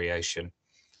that variation.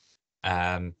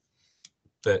 But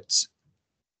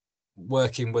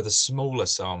working with a smaller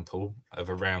sample of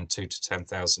around 2,000 to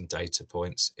 10,000 data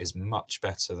points is much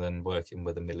better than working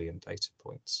with 1 million data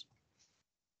points.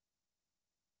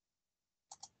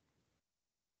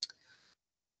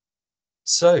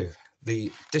 So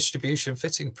the distribution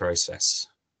fitting process,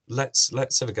 let's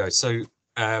have a go. So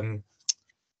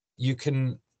you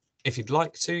can, if you'd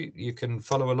like to, you can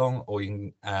follow along, or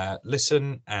you can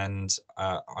listen, and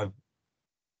I've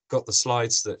got the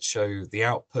slides that show the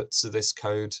outputs of this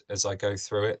code as I go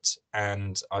through it,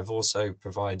 and I've also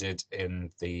provided in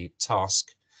the task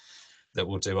that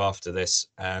we'll do after this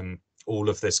all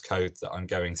of this code that I'm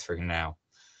going through now.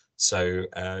 So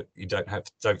you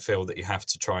don't feel that you have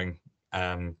to try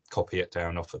and copy it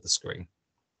down off of the screen.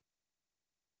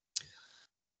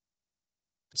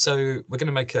 So we're going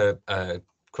to make a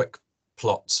quick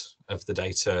plot of the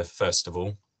data first of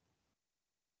all.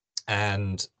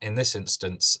 And in this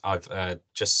instance, I've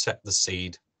just set the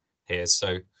seed here.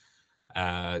 So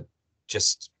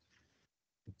it's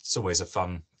always a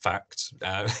fun fact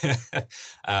that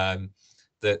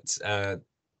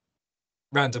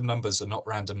random numbers are not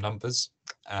random numbers.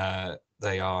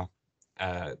 They are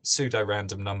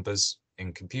pseudo-random numbers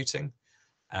in computing,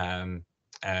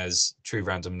 as true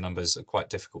random numbers are quite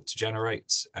difficult to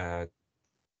generate.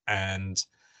 And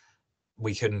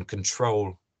we can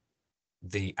control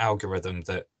the algorithm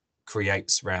that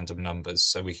creates random numbers,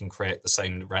 so we can create the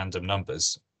same random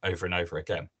numbers over and over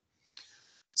again.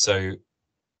 So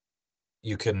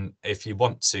you can, if you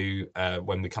want to,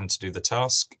 when we come to do the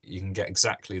task, you can get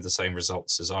exactly the same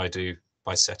results as I do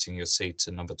by setting your seed to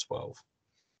number 12.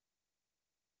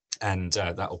 And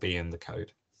that will be in the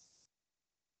code.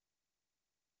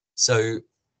 So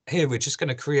here we're just going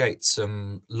to create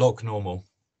some log normal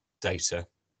data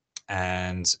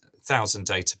and 1,000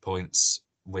 data points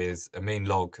with a mean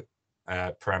log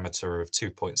parameter of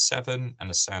 2.7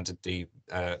 and a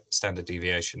standard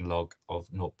deviation log of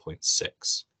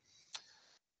 0.6.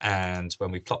 And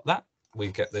when we plot that, we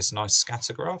get this nice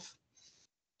scatter graph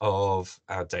of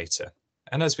our data.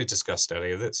 And as we discussed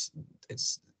earlier,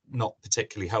 it's not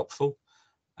particularly helpful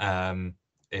in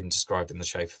describing the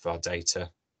shape of our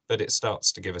data, but it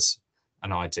starts to give us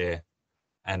an idea.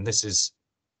 And this is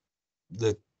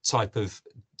the type of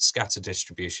scatter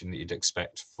distribution that you'd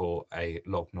expect for a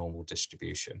log normal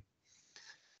distribution.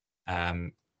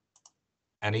 And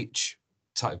each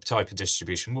type of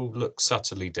distribution will look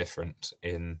subtly different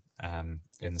in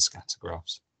the scatter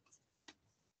graphs.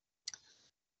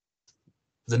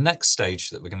 The next stage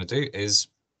that we're going to do is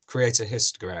create a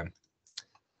histogram.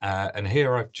 And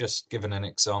here I've just given an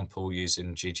example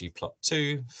using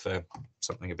ggplot2 for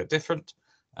something a bit different,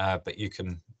 but you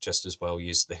can just as well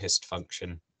use the hist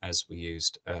function as we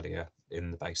used earlier in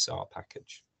the base R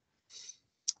package.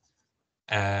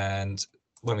 And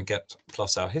when we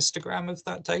plot our histogram of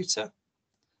that data,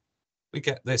 we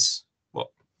get this, what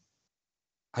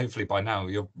hopefully by now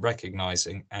you're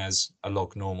recognizing as a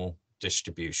log normal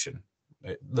distribution.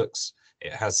 It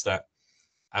has that,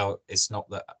 it's not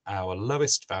that our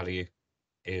lowest value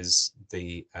is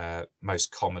the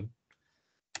most common,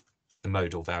 the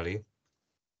modal value,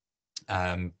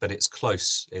 but it's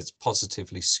close, it's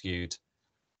positively skewed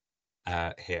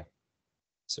here.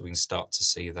 So we can start to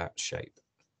see that shape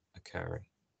occurring.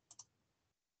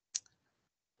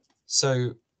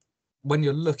 So when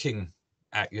you're looking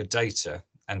at your data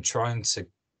and trying to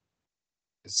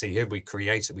see here, we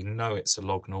create it, we know it's a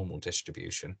log normal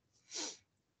distribution.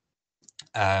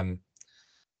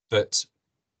 But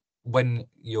when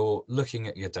you're looking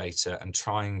at your data and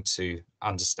trying to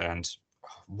understand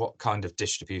what kind of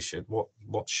distribution,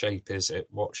 what shape is it,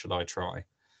 what should I try,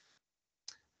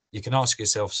 you can ask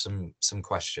yourself some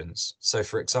questions. So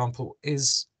for example,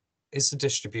 is the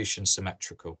distribution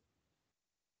symmetrical?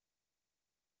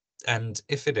 And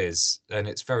if it is, then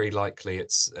it's very likely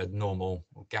it's a normal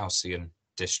Gaussian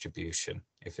distribution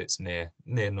if it's near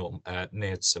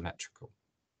symmetrical.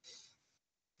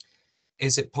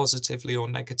 Is it positively or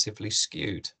negatively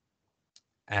skewed?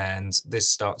 And this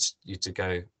starts you to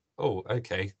go, oh,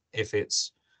 okay, if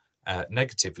it's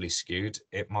negatively skewed,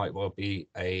 it might well be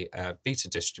a beta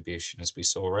distribution, as we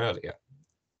saw earlier.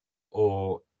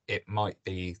 Or it might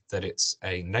be that it's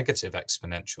a negative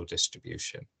exponential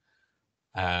distribution.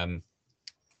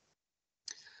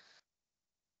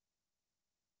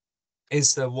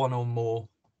 Is there one or more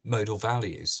modal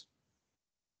values?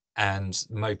 And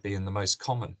mode being the most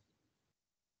common.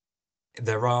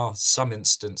 There are some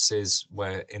instances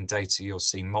where in data you'll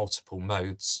see multiple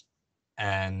modes,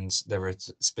 and there are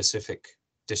specific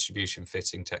distribution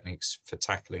fitting techniques for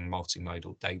tackling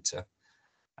multimodal data,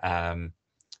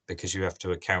 because you have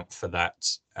to account for that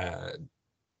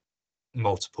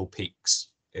multiple peaks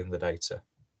in the data.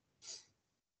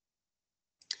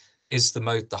 Is the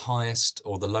mode the highest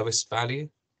or the lowest value?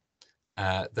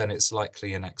 Then it's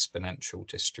likely an exponential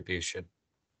distribution.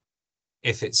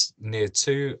 If it's near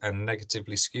 2 and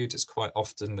negatively skewed, it's quite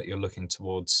often that you're looking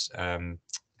towards a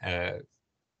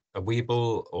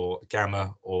Weibull or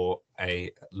gamma or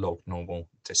a log normal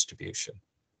distribution.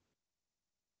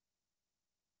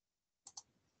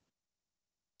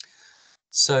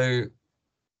 So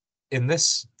in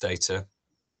this data,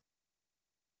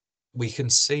 we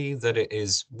can see that it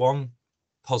is one,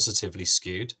 positively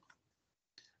skewed,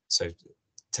 so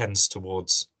tends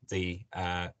towards the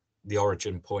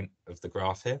origin point of the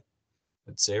graph here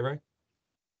at 0,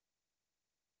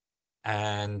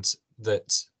 and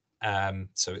that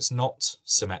so it's not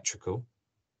symmetrical.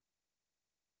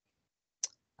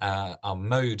 Our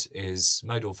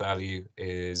modal value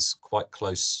is quite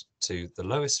close to the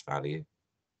lowest value.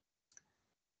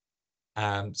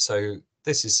 So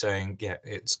this is saying, yeah,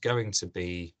 it's going to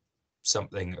be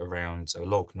something around a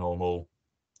log normal,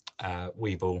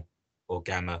 Weibull or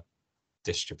gamma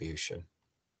distribution.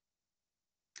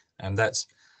 And that's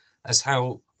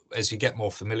how, as you get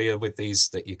more familiar with these,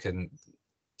 that you can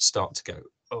start to go,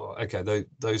 oh, okay,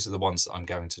 those are the ones that I'm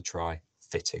going to try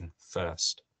fitting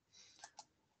first.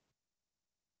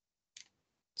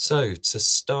 So to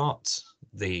start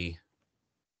the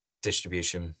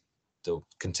distribution, to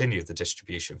continue the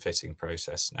distribution fitting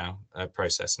process now,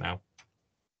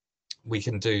 we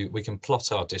can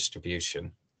plot our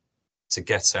distribution to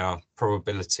get our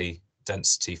probability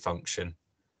density function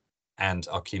and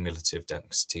our cumulative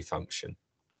density function.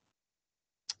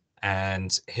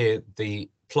 And here the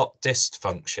plot dist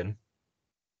function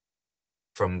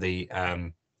from the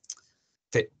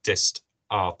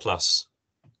fitdistrplus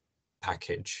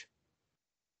package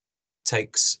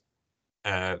takes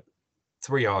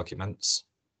 3 arguments,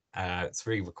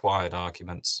 3 required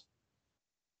arguments.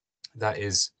 That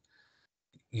is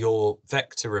your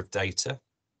vector of data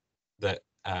that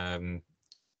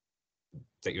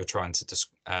that you're trying to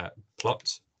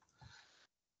plot.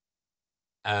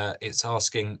 It's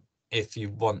asking if you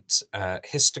want a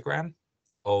histogram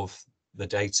of the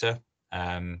data,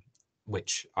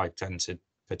 which I tend to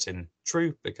put in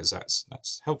true because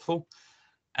that's helpful.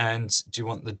 And do you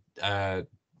want the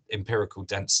empirical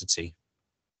density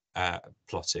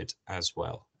plotted as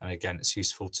well? And again, it's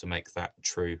useful to make that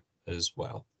true as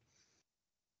well.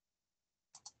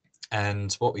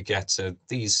 And what we get are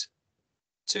these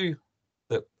 2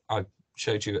 that I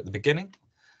showed you at the beginning,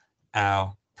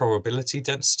 our probability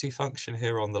density function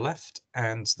here on the left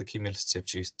and the cumulative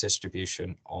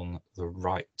distribution on the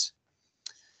right.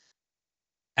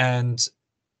 And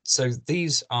so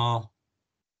these are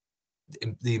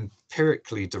the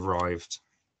empirically derived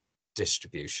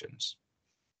distributions.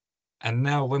 And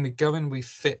now when we go and we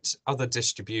fit other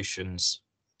distributions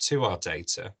to our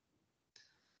data,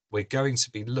 we're going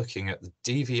to be looking at the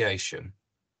deviation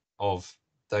of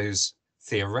those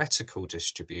theoretical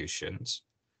distributions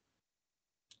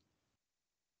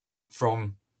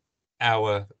from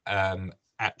our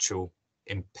actual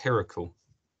empirical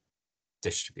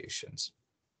distributions.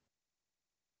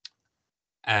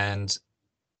 And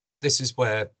this is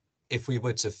where if we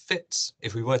were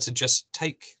to just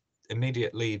take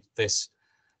immediately this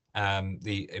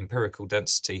the empirical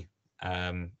density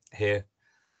here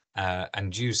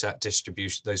and use that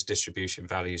those distribution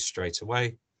values straight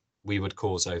away, we would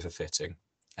cause overfitting,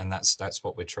 and that's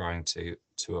what we're trying to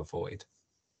avoid.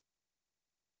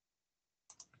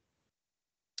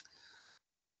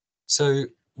 So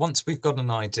once we've got an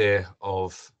idea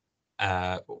of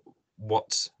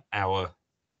what our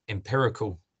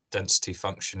empirical density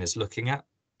function is looking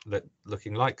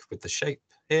like with the shape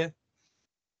here,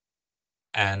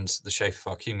 and the shape of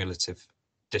our cumulative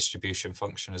distribution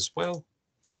function as well,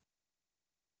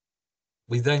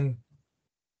 we then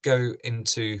go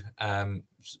into,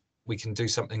 we can do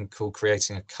something called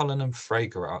creating a Cullinan-Frey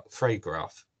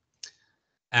graph.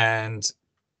 And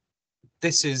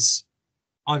this is,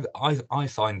 I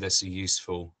find this a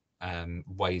useful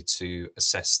way to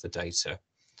assess the data,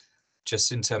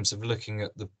 just in terms of looking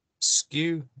at the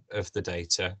skew of the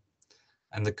data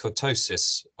and the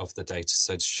kurtosis of the data,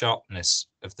 so the sharpness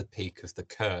of the peak of the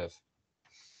curve.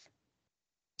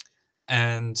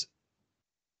 And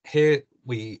here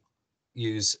we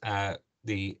use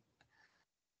the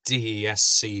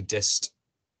DESC dist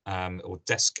or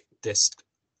desc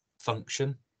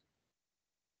function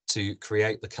to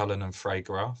create the Cullinan-Frey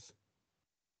graph,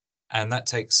 and that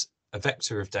takes a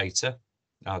vector of data,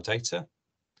 our data.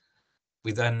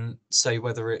 We then say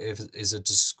whether it is a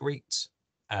discrete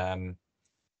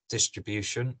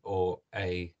distribution or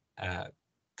a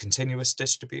continuous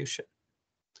distribution.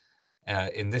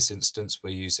 In this instance,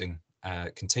 we're using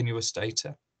continuous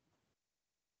data.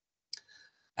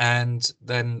 And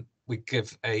then we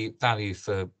give a value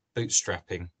for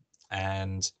bootstrapping,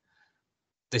 and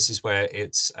this is where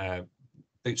it's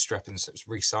bootstrapping, so it's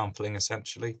resampling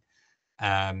essentially,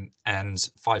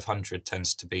 and 500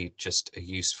 tends to be just a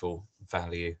useful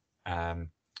value,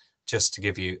 just to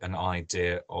give you an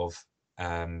idea of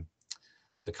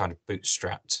the kind of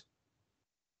bootstrapped,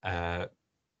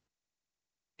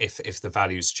 if the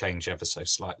values change ever so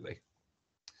slightly.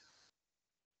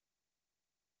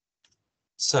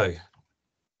 So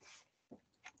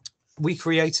we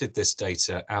created this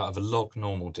data out of a log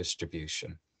normal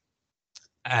distribution,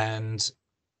 and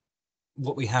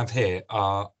what we have here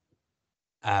are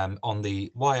on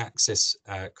the y-axis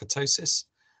kurtosis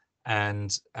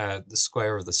and the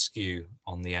square of the skew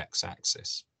on the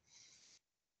x-axis.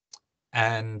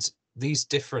 And these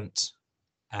different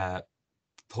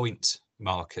point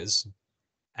markers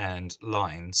and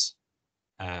lines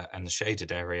and the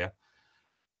shaded area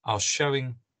are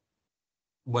showing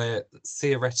where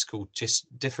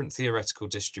different theoretical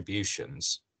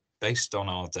distributions based on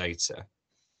our data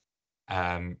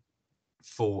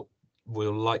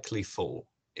will likely fall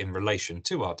in relation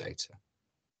to our data.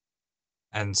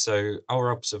 And so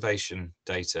our observation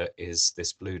data is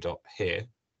this blue dot here,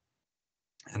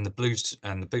 and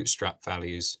the bootstrap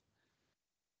values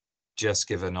just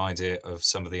give an idea of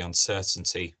some of the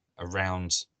uncertainty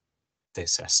around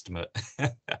this estimate.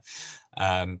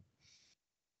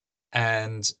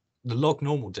 And the log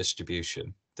normal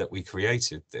distribution that we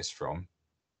created this from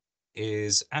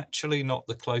is actually not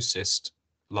the closest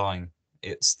line.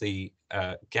 It's the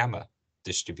gamma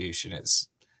distribution. It's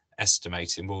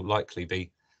estimating will likely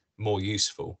be more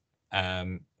useful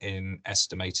in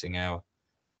estimating our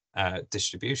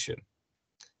distribution,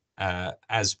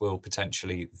 as will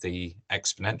potentially the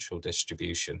exponential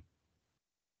distribution.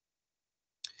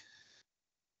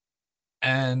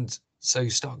 And so you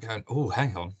start going, oh,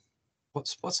 hang on,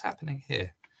 what's happening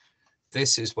here?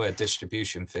 This is where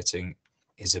distribution fitting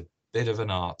is a bit of an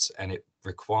art, and it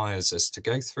requires us to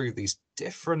go through these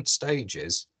different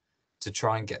stages to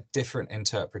try and get different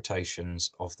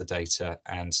interpretations of the data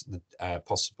and the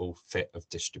possible fit of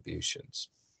distributions.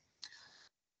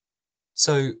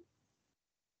 So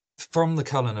from the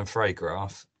Cullinan-Frey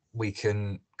graph, we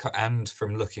can, and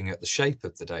from looking at the shape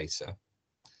of the data,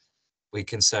 we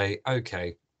can say,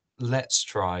 okay, let's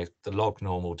try the log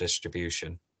normal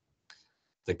distribution,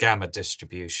 the gamma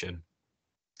distribution,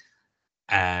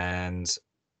 and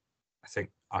I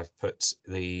think I've put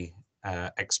the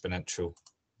exponential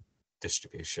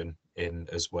distribution in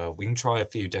as well. We can try a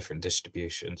few different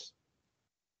distributions.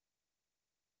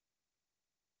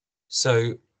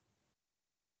 So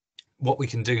what we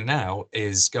can do now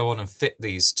is go on and fit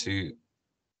these to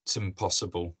some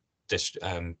possible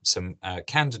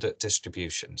candidate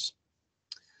distributions.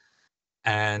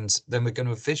 And then we're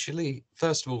going to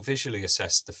first of all, visually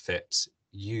assess the fit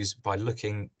by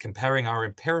comparing our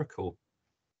empirical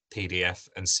PDF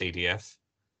and CDF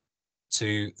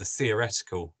to the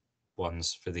theoretical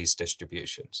ones for these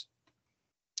distributions.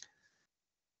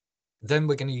 Then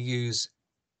we're going to use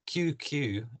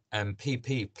QQ and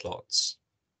PP plots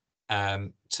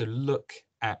to look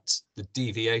at the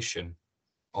deviation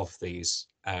of these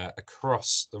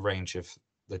across the range of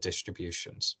the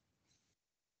distributions.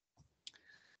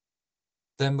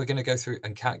 Then we're going to go through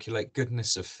and calculate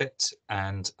goodness of fit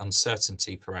and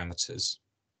uncertainty parameters,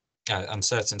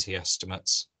 uncertainty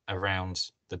estimates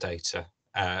around the data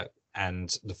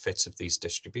and the fit of these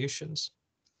distributions.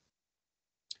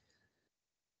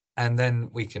 And then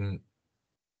we can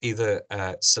either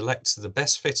select the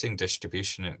best fitting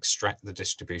distribution and extract the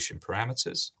distribution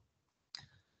parameters,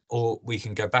 or we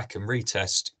can go back and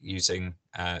retest using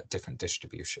different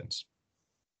distributions.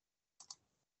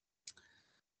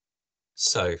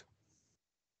 So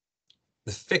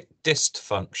the fitdist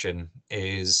function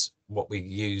is what we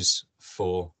use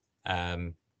for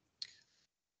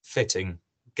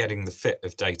getting the fit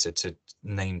of data to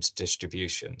named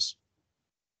distributions.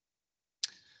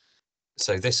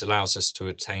 So this allows us to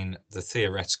obtain the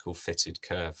theoretical fitted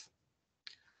curve.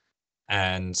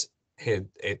 And here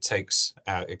it takes,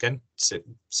 again,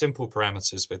 simple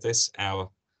parameters with this,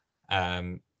 our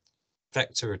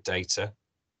vector of data,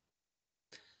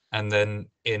 and then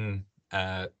in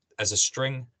as a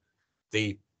string,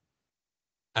 the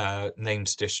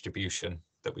named distribution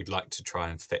that we'd like to try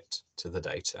and fit to the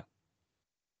data.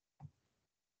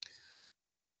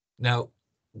 Now,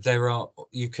 there are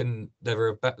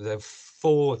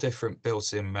 4 different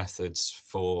built-in methods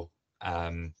for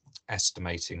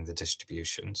estimating the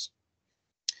distributions.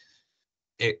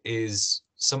 It is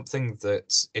something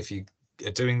that if you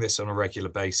are doing this on a regular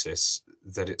basis,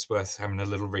 that it's worth having a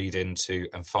little read into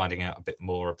and finding out a bit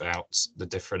more about the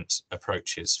different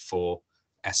approaches for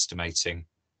estimating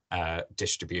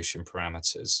distribution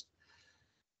parameters.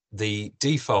 The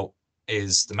default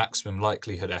is the maximum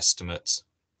likelihood estimate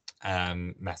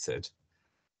method,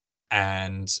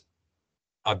 and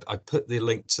I put the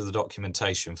link to the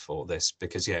documentation for this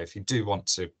because, yeah, if you do want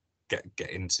to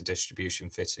get into distribution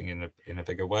fitting in a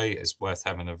bigger way, it's worth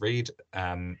having a read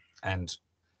and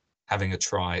having a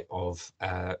try of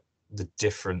the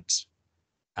different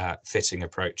fitting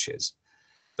approaches.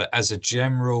 But as a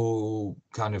general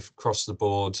kind of across the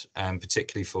board, and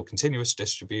particularly for continuous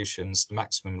distributions, the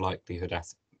maximum likelihood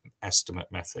estimate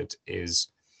method is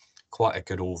quite a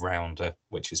good all-rounder,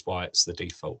 which is why it's the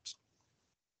default.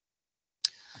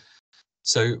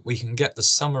 So we can get the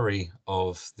summary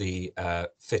of the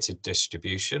fitted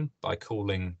distribution by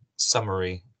calling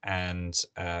summary and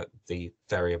the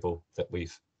variable that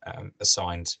we've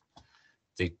assigned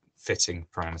the fitting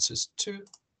parameters to.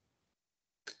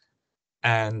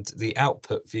 And the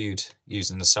output viewed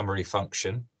using the summary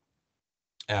function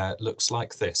looks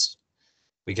like this.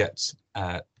 We get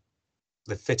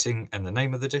the fitting and the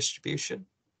name of the distribution,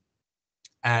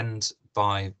 and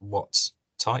by what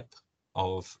type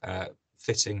of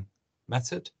fitting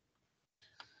method.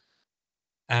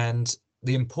 And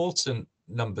the important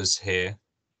numbers here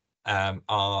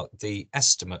are the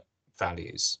estimate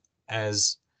values,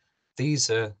 as these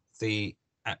are the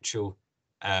actual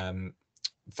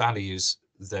values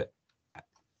that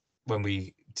when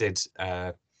we did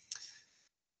the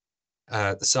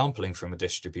sampling from a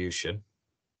distribution,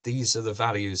 these are the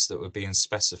values that were being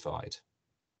specified.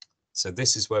 So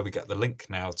this is where we get the link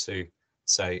now to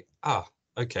say,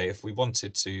 okay, if we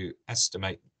wanted to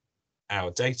estimate our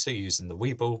data using the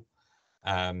Webull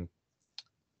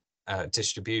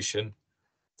distribution,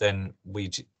 then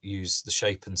we'd use the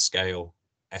shape and scale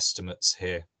estimates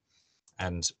here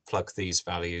and plug these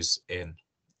values in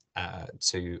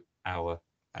to our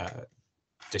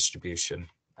distribution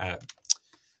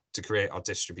to create our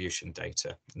distribution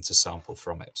data and to sample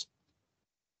from it.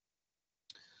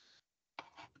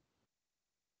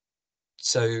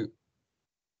 So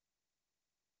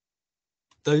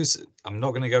those, I'm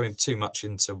not going to go in too much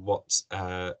into what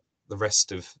the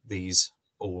rest of these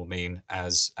all mean,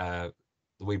 as the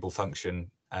Webull function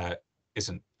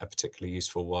isn't a particularly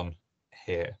useful one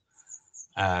here.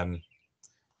 But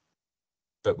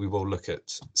we will look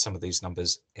at some of these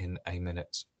numbers in a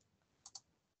minute.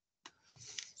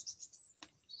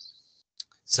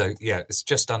 So yeah, it's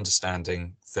just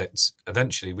understanding that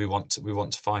eventually we want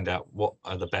to find out what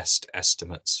are the best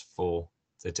estimates for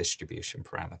the distribution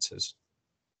parameters.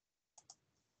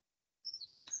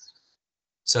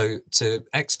 So to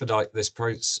expedite this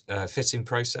fitting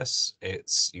process, you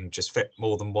can just fit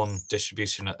more than one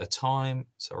distribution at a time.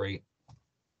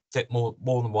 Fit more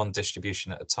than one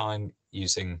distribution at a time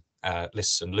using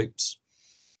lists and loops.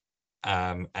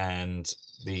 And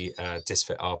the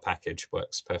disfit-R package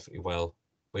works perfectly well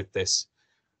with this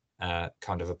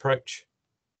kind of approach.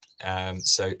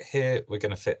 So here we're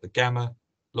going to fit the gamma,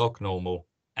 log normal,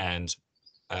 and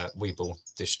Webull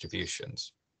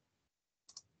distributions.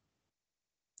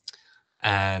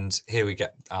 And here we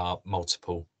get our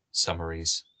multiple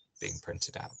summaries being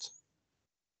printed out.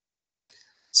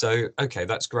 So, okay,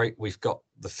 that's great. We've got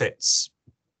the fits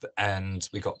and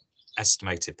we've got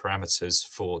estimated parameters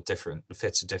for different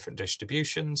fits of different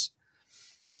distributions.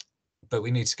 But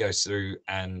we need to go through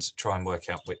and try and work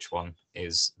out which one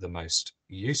is the most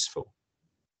useful.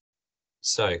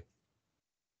 So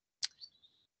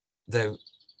there,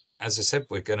 as I said,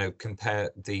 we're going to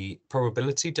compare the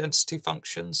probability density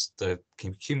functions, the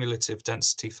cumulative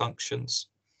density functions,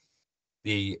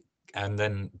 and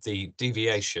then the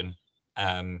deviation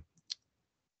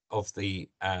of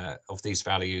these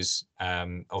values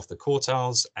of the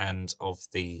quartiles and of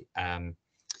the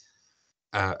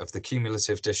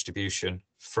cumulative distribution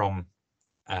from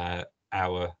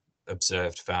our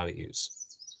observed values.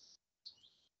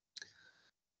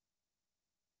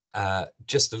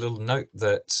 Just a little note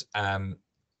that,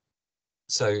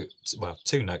 well,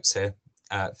 two notes here.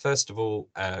 First of all,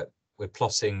 we're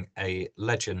plotting a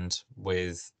legend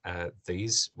with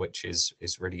these, which is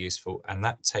really useful, and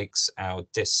that takes our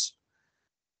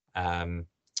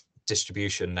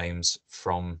distribution names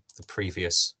from the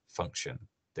previous function,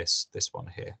 this one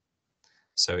here.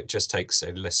 So it just takes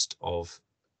a list of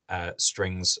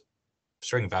string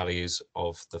values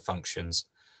of the functions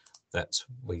that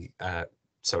we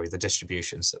the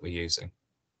distributions that we're using.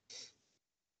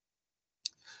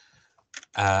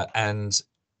 And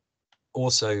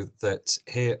also that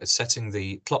here setting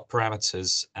the plot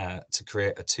parameters to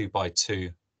create a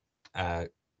 2x2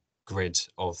 grid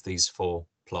of these 4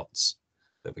 plots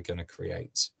that we're going to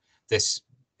create. This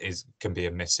can be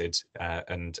omitted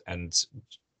and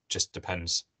just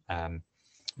depends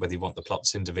whether you want the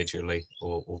plots individually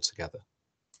or all together.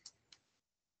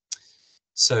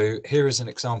 So here is an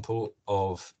example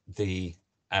of the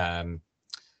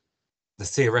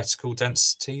theoretical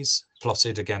densities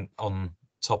plotted again on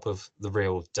top of the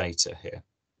real data here.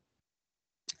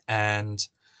 And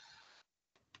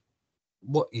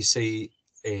what you see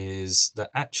is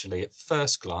that actually at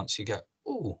first glance you go,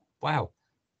 oh, wow,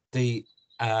 the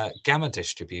gamma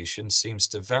distribution seems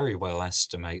to very well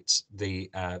estimate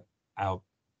our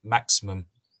maximum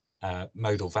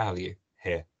modal value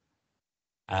here.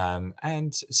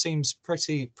 And it seems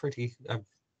pretty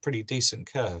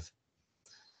decent curve.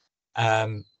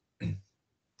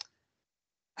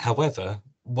 However,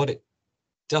 what it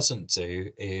doesn't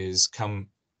do is come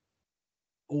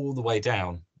all the way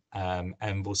down,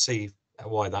 and we'll see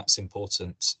why that's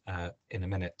important in a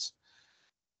minute.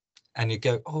 And you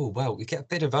go, oh, well, we get a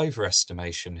bit of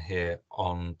overestimation here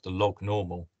on the log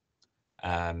normal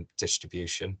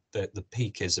distribution. The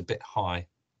peak is a bit high.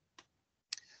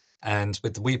 And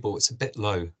with the Weeble, it's a bit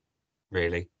low,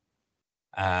 really.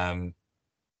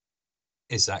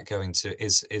 Is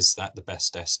that the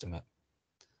best estimate?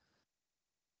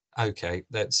 Okay,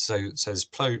 so there's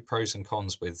pros and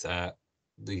cons with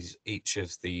each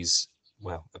of these.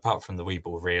 Well, apart from the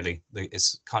Weeble, really,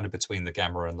 it's kind of between the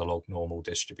gamma and the log normal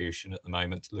distribution at the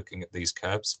moment, looking at these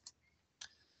curves.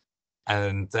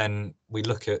 And then we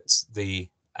look at the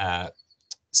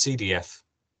CDF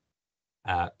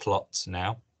plot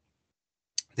now.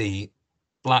 The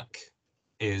black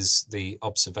is the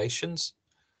observations,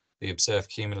 the observed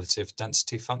cumulative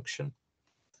density function.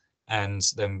 And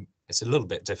then it's a little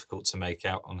bit difficult to make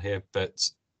out on here, but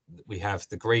we have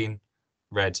the green,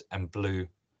 red and blue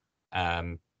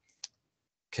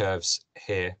curves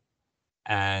here.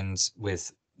 And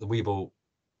with the Weeble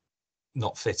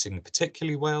not fitting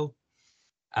particularly well,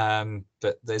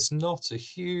 but there's not a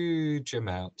huge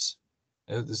amount.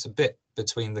 There's a bit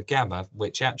between the gamma,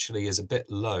 which actually is a bit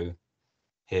low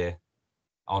here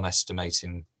on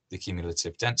estimating the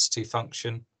cumulative density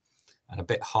function, and a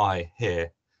bit high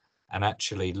here. And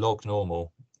actually log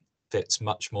normal fits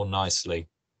much more nicely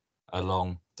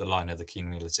along the line of the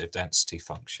cumulative density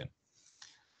function.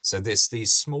 So there's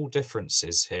these small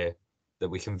differences here that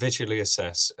we can visually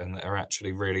assess and that are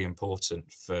actually really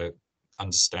important for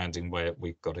understanding where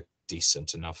we've got a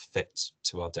decent enough fit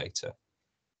to our data.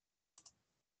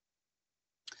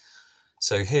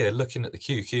 So here, looking at the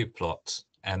QQ plot,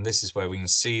 and this is where we can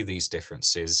see these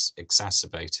differences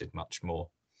exacerbated much more,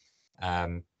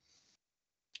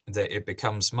 that it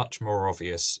becomes much more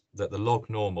obvious that the log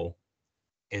normal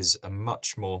is a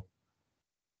much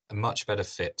better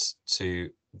fit to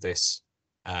this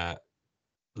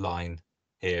line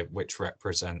here, which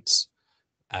represents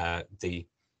the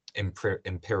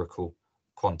empirical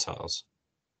quantiles.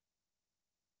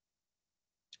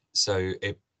 So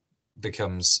it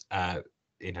becomes,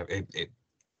 it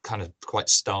kind of quite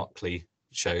starkly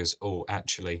shows, oh,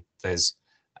 actually, there's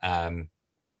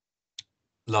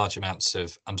large amounts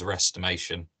of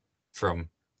underestimation from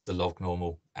the log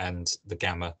normal and the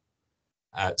gamma,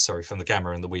 from the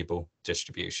gamma and the Weeble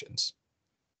distributions.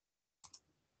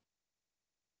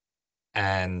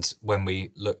 And when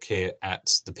we look here at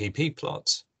the PP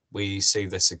plot, we see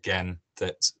this again,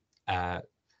 that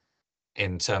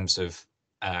in terms of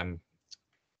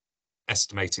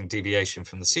estimating deviation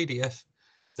from the CDF,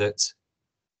 that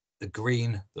the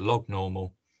green, the log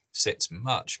normal, sits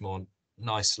much more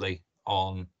nicely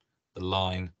on the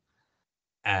line,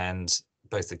 and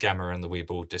both the gamma and the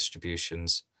Weibull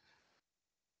distributions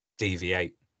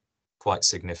deviate quite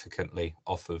significantly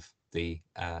off of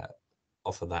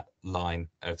that line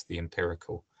of the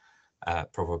empirical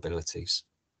probabilities.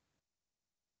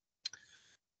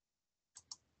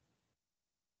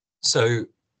 So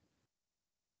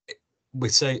we're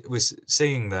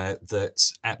seeing there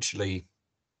that actually,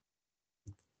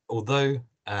 although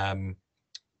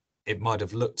it might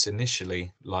have looked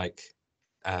initially like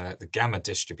the gamma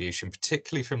distribution,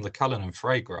 particularly from the Cullen and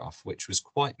Frey graph, which was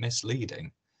quite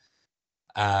misleading,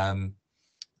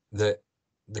 that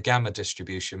the gamma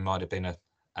distribution might have been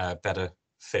a better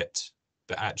fit,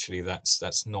 but actually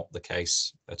that's not the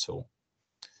case at all.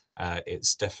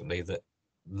 It's definitely that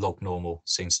log normal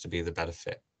seems to be the better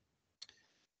fit.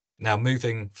 Now,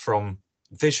 moving from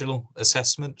visual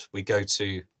assessment, we go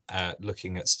to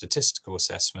looking at statistical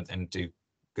assessment and do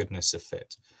goodness of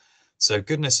fit. So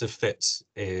goodness of fit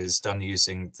is done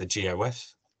using the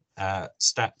GOF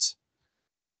stat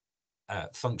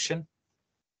function.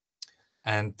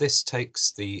 And this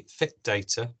takes the fit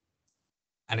data,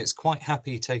 and it's quite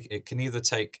happy it can either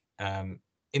take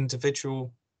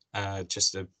individual,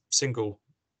 just a single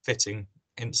fitting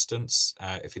instance,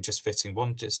 if you're just fitting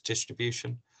one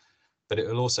distribution, but it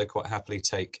will also quite happily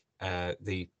take a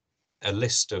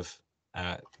list of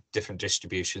different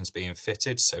distributions being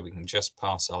fitted, so we can just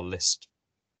pass our list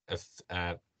of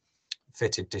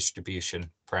fitted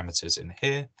distribution parameters in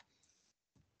here,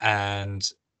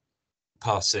 and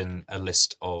pass in a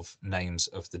list of names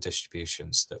of the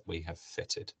distributions that we have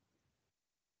fitted.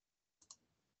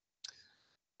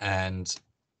 And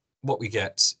what we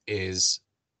get is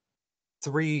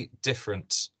 3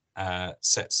 different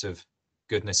sets of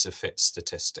goodness of fit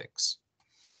statistics.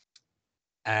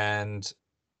 And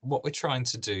what we're trying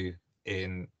to do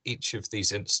in each of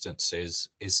these instances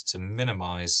is to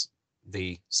minimize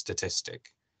the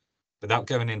statistic without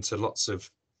going into lots of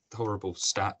horrible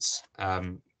stats.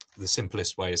 The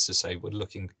simplest way is to say we're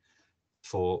looking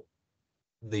for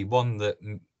the one that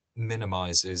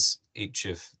minimizes each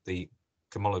of the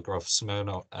Kolmogorov,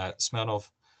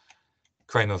 Smirnov,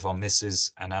 Kramer von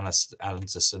Mises, and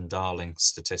Anderson-Darling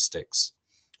statistics,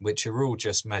 which are all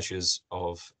just measures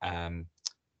of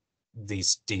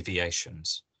these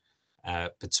deviations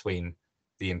between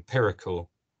the empirical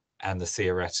and the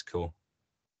theoretical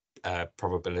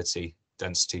probability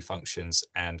density functions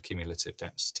and cumulative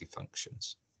density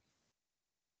functions.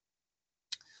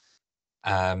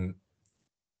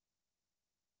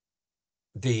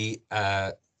 The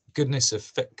goodness of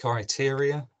fit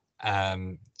criteria,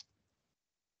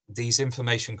 these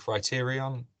information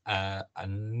criterion are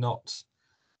not,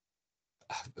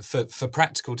 for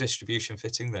practical distribution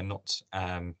fitting, they're not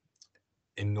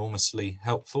enormously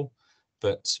helpful,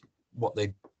 but what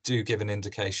they do give an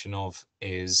indication of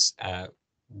is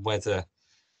whether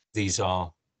these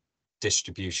are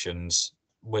distributions,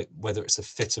 whether it's a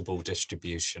fittable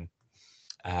distribution.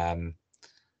 And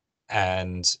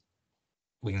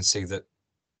we can see that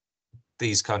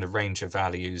these kind of range of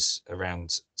values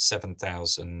around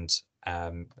 7,000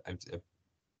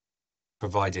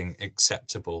 providing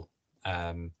acceptable,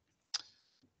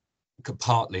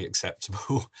 partly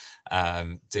acceptable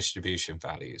distribution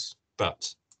values.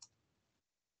 But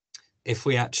if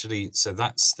we actually, so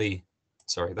that's the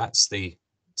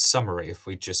summary. If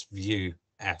we just view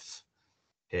F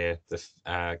here, the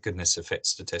goodness of fit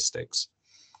statistics.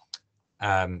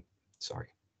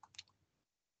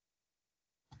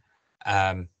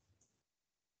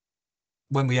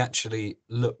 When we actually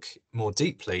look more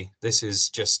deeply, this is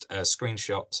just a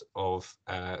screenshot of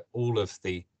all of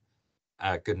the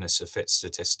goodness of fit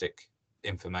statistic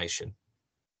information.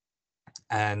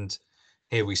 And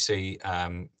here we see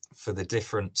for the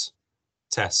different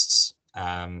tests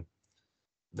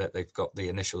that they've got the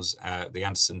initials, the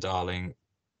Anderson-Darling,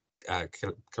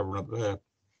 the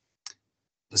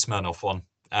Smirnov one,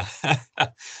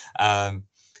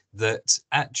 that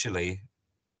actually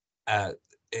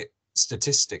it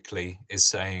statistically is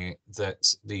saying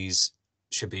that these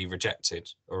should be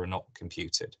rejected or are not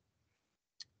computed.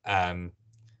 And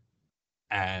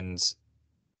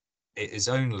it is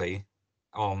only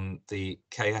on the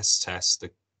KS test,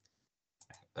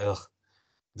 the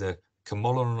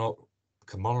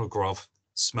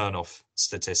Kolmogorov-Smirnov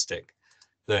statistic,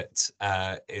 that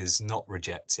is not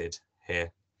rejected here.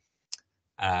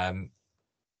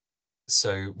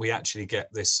 so we actually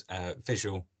get this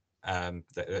visual, an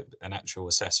actual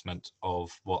assessment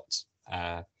of what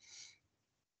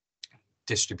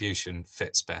distribution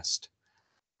fits best.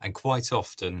 And quite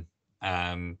often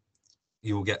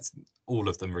you will get all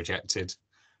of them rejected,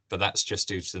 but that's just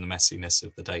due to the messiness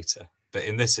of the data. But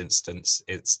in this instance,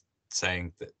 it's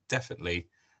saying that definitely,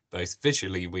 both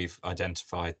visually, we've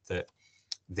identified that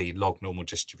the log normal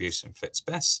distribution fits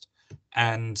best,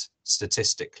 and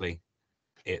statistically,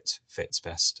 it fits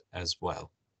best as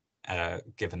well,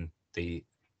 given the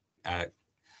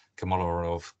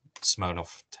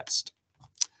Komarov-Smirnov test.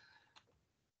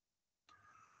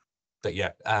 But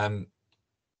yeah,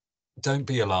 don't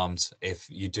be alarmed if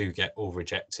you do get all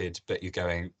rejected, but you're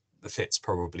going, the fit's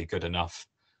probably good enough.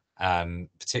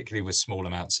 Particularly with small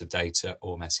amounts of data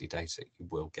or messy data, you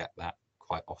will get that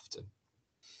quite often.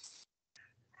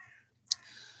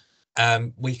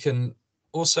 We can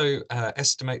also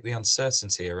estimate the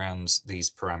uncertainty around these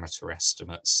parameter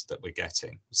estimates that we're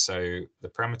getting. So the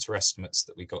parameter estimates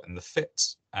that we got in the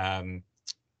fit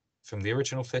from the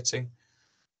original fitting,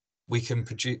 we can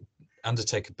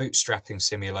undertake a bootstrapping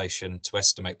simulation to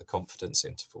estimate the confidence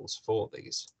intervals for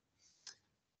these.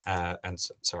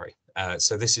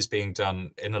 So this is being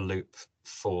done in a loop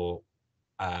for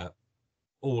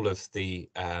all of the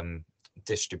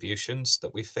distributions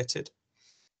that we fitted.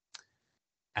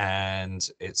 And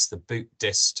it's the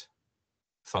bootdist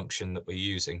function that we're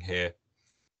using here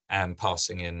and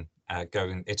passing in,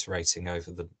 iterating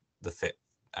over the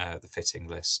fitting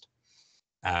list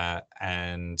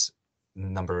and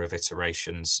number of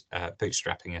iterations,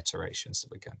 bootstrapping iterations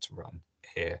that we're going to run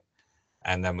here.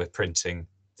 And then we're printing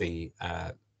the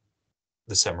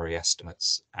summary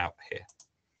estimates out here.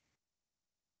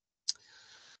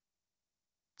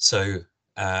 So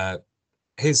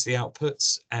here's the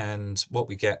outputs, and what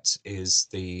we get is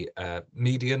the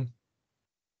median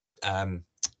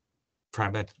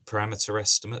parameter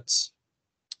estimates,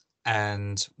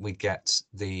 and we get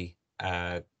the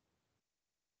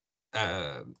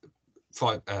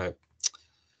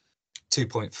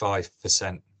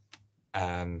 2.5%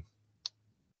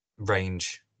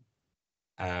 range.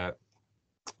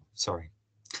 Sorry,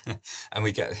 and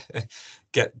we get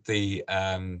the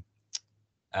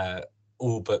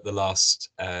all but the last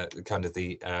kind of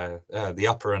the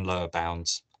upper and lower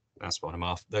bounds. That's what I'm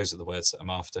after. Those are the words that I'm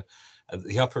after.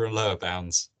 The upper and lower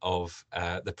bounds of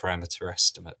the parameter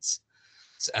estimates.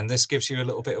 And this gives you a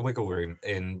little bit of wiggle room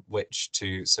in which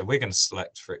to, so we're going to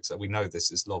select, for example, we know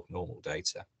this is log normal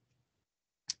data.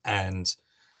 And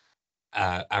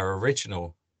our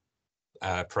original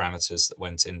parameters that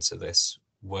went into this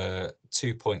were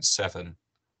 2.7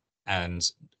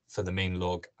 and for the mean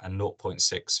log, and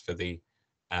 0.6 for the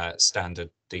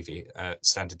standard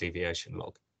deviation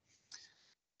log.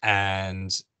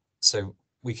 And so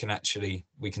we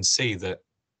can see that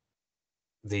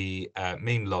the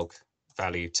mean log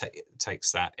value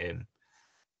takes that in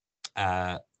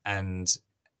and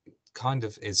kind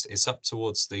of is up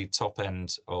towards the top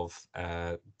end of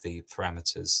the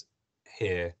parameters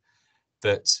here.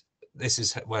 But this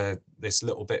is where this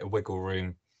little bit of wiggle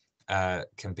room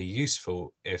can be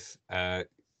useful if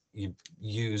you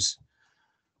use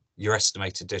your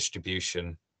estimated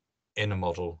distribution in a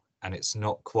model and it's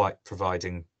not quite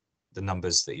providing the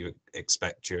numbers that you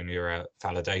expect during your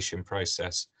validation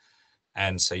process.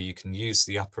 And so you can use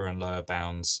the upper and lower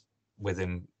bounds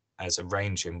within as a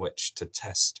range in which to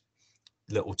test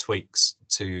little tweaks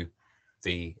to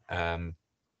the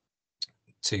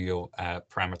to your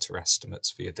parameter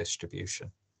estimates for your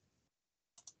distribution.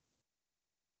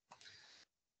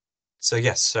 So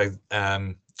yes, so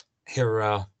here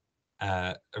are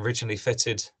originally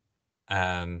fitted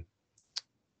parameter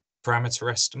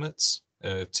estimates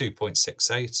of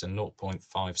 2.68 and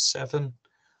 0.57,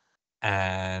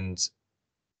 and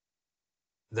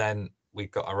then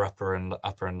we've got our upper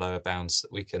and lower bounds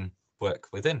that we can work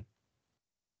within.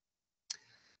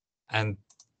 And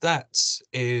that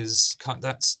is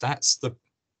that's the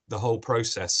whole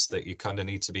process that you kind of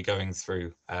need to be going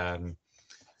through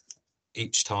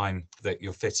each time that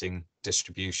you're fitting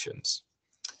distributions.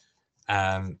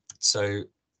 So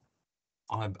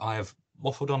I have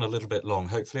waffled on a little bit long.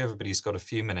 Hopefully everybody's got a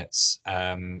few minutes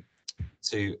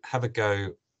to have a go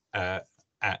at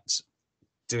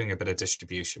doing a bit of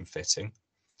distribution fitting.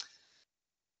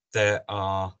 There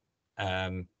are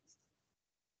some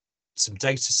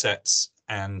data sets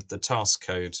and the task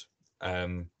code.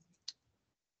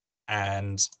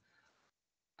 And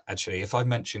actually, if I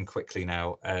mention quickly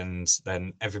now, and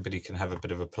then everybody can have a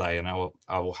bit of a play, and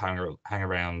I will hang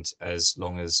around as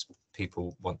long as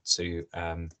people want to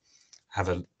have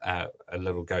a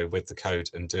little go with the code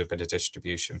and do a bit of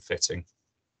distribution fitting.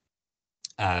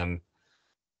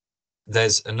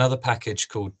 There's another package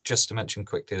called, just to mention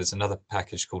quickly, there's another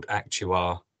package called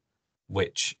actuar,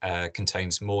 which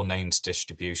contains more named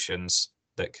distributions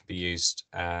that can be used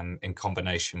in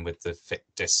combination with the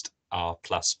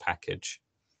fitdistrplus package,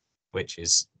 which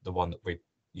is the one that we're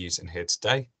using here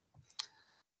today.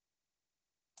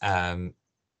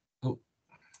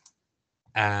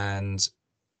 And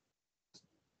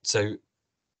so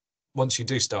once you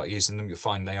do start using them, you'll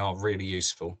find they are really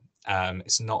useful.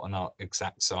 It's not an art,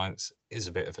 exact science, it is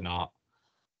a bit of an art.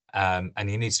 And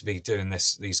you need to be doing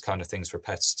these kind of things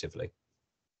repetitively.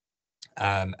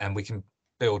 And we can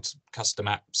build custom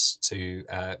apps to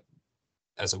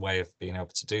as a way of being able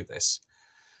to do this.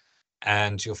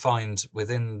 And you'll find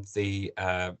within the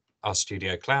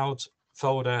RStudio Cloud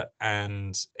folder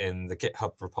and in the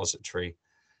GitHub repository,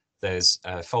 there's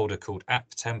a folder called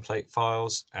app template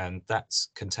files, and that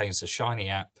contains a Shiny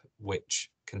app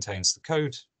which contains the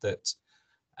code that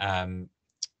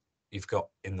you've got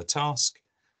in the task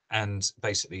and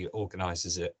basically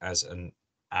organizes it as an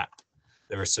app.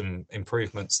 There are some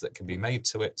improvements that can be made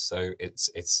to it, so it's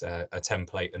a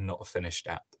template and not a finished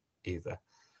app either.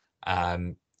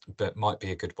 But might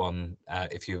be a good one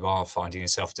if you are finding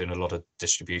yourself doing a lot of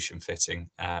distribution fitting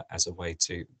as a way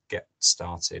to get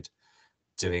started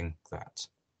doing that.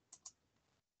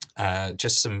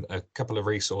 Just a couple of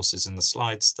resources in the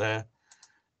slides there,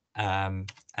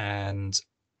 and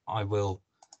I will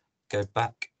go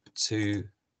back to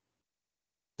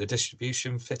the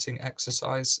distribution fitting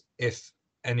exercise. If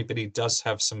anybody does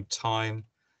have some time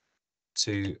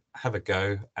to have a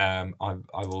go, I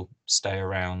will stay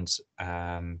around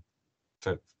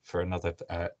for another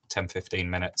 10-15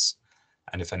 minutes,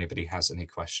 and if anybody has any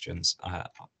questions,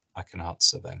 I can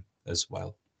answer them as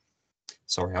well.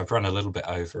 Sorry, I've run a little bit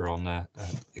over on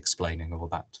explaining all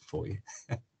that for you.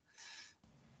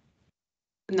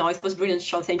 No, it was brilliant,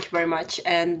 Sean. Thank you very much.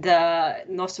 And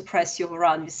no surprise you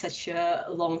run with such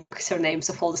long surnames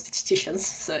of all the statisticians.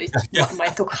 So it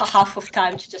might took half of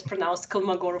time to just pronounce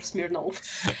Kolmogorov, Smirnov.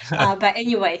 But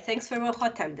anyway, thanks for everyone who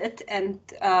attended. And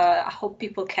I hope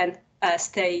people can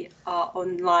stay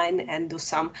online and do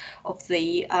some of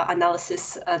the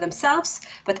analysis themselves.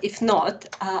 But if not,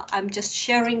 I'm just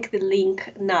sharing the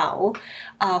link now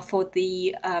for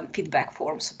the feedback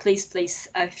form. So please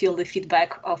fill the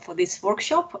feedback for this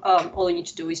workshop. All you need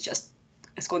to do is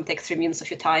it's going to take 3 minutes of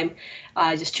your time.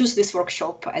 Just choose this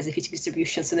workshop as a fitting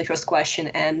distributions in the first question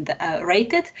and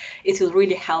rate it. It will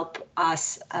really help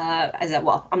us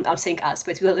I'm saying us,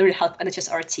 but it will really help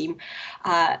NHS-R team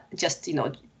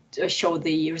show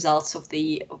the results of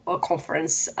the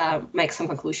conference, make some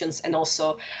conclusions, and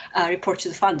also report to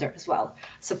the funder as well.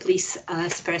 So please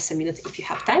spare us a minute if you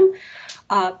have time.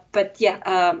 But yeah,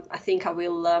 I think I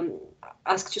will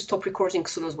ask to stop recording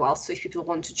soon as well. So if people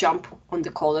want to jump on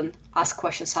the call and ask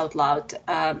questions out loud,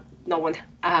 no one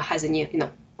has any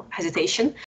hesitation.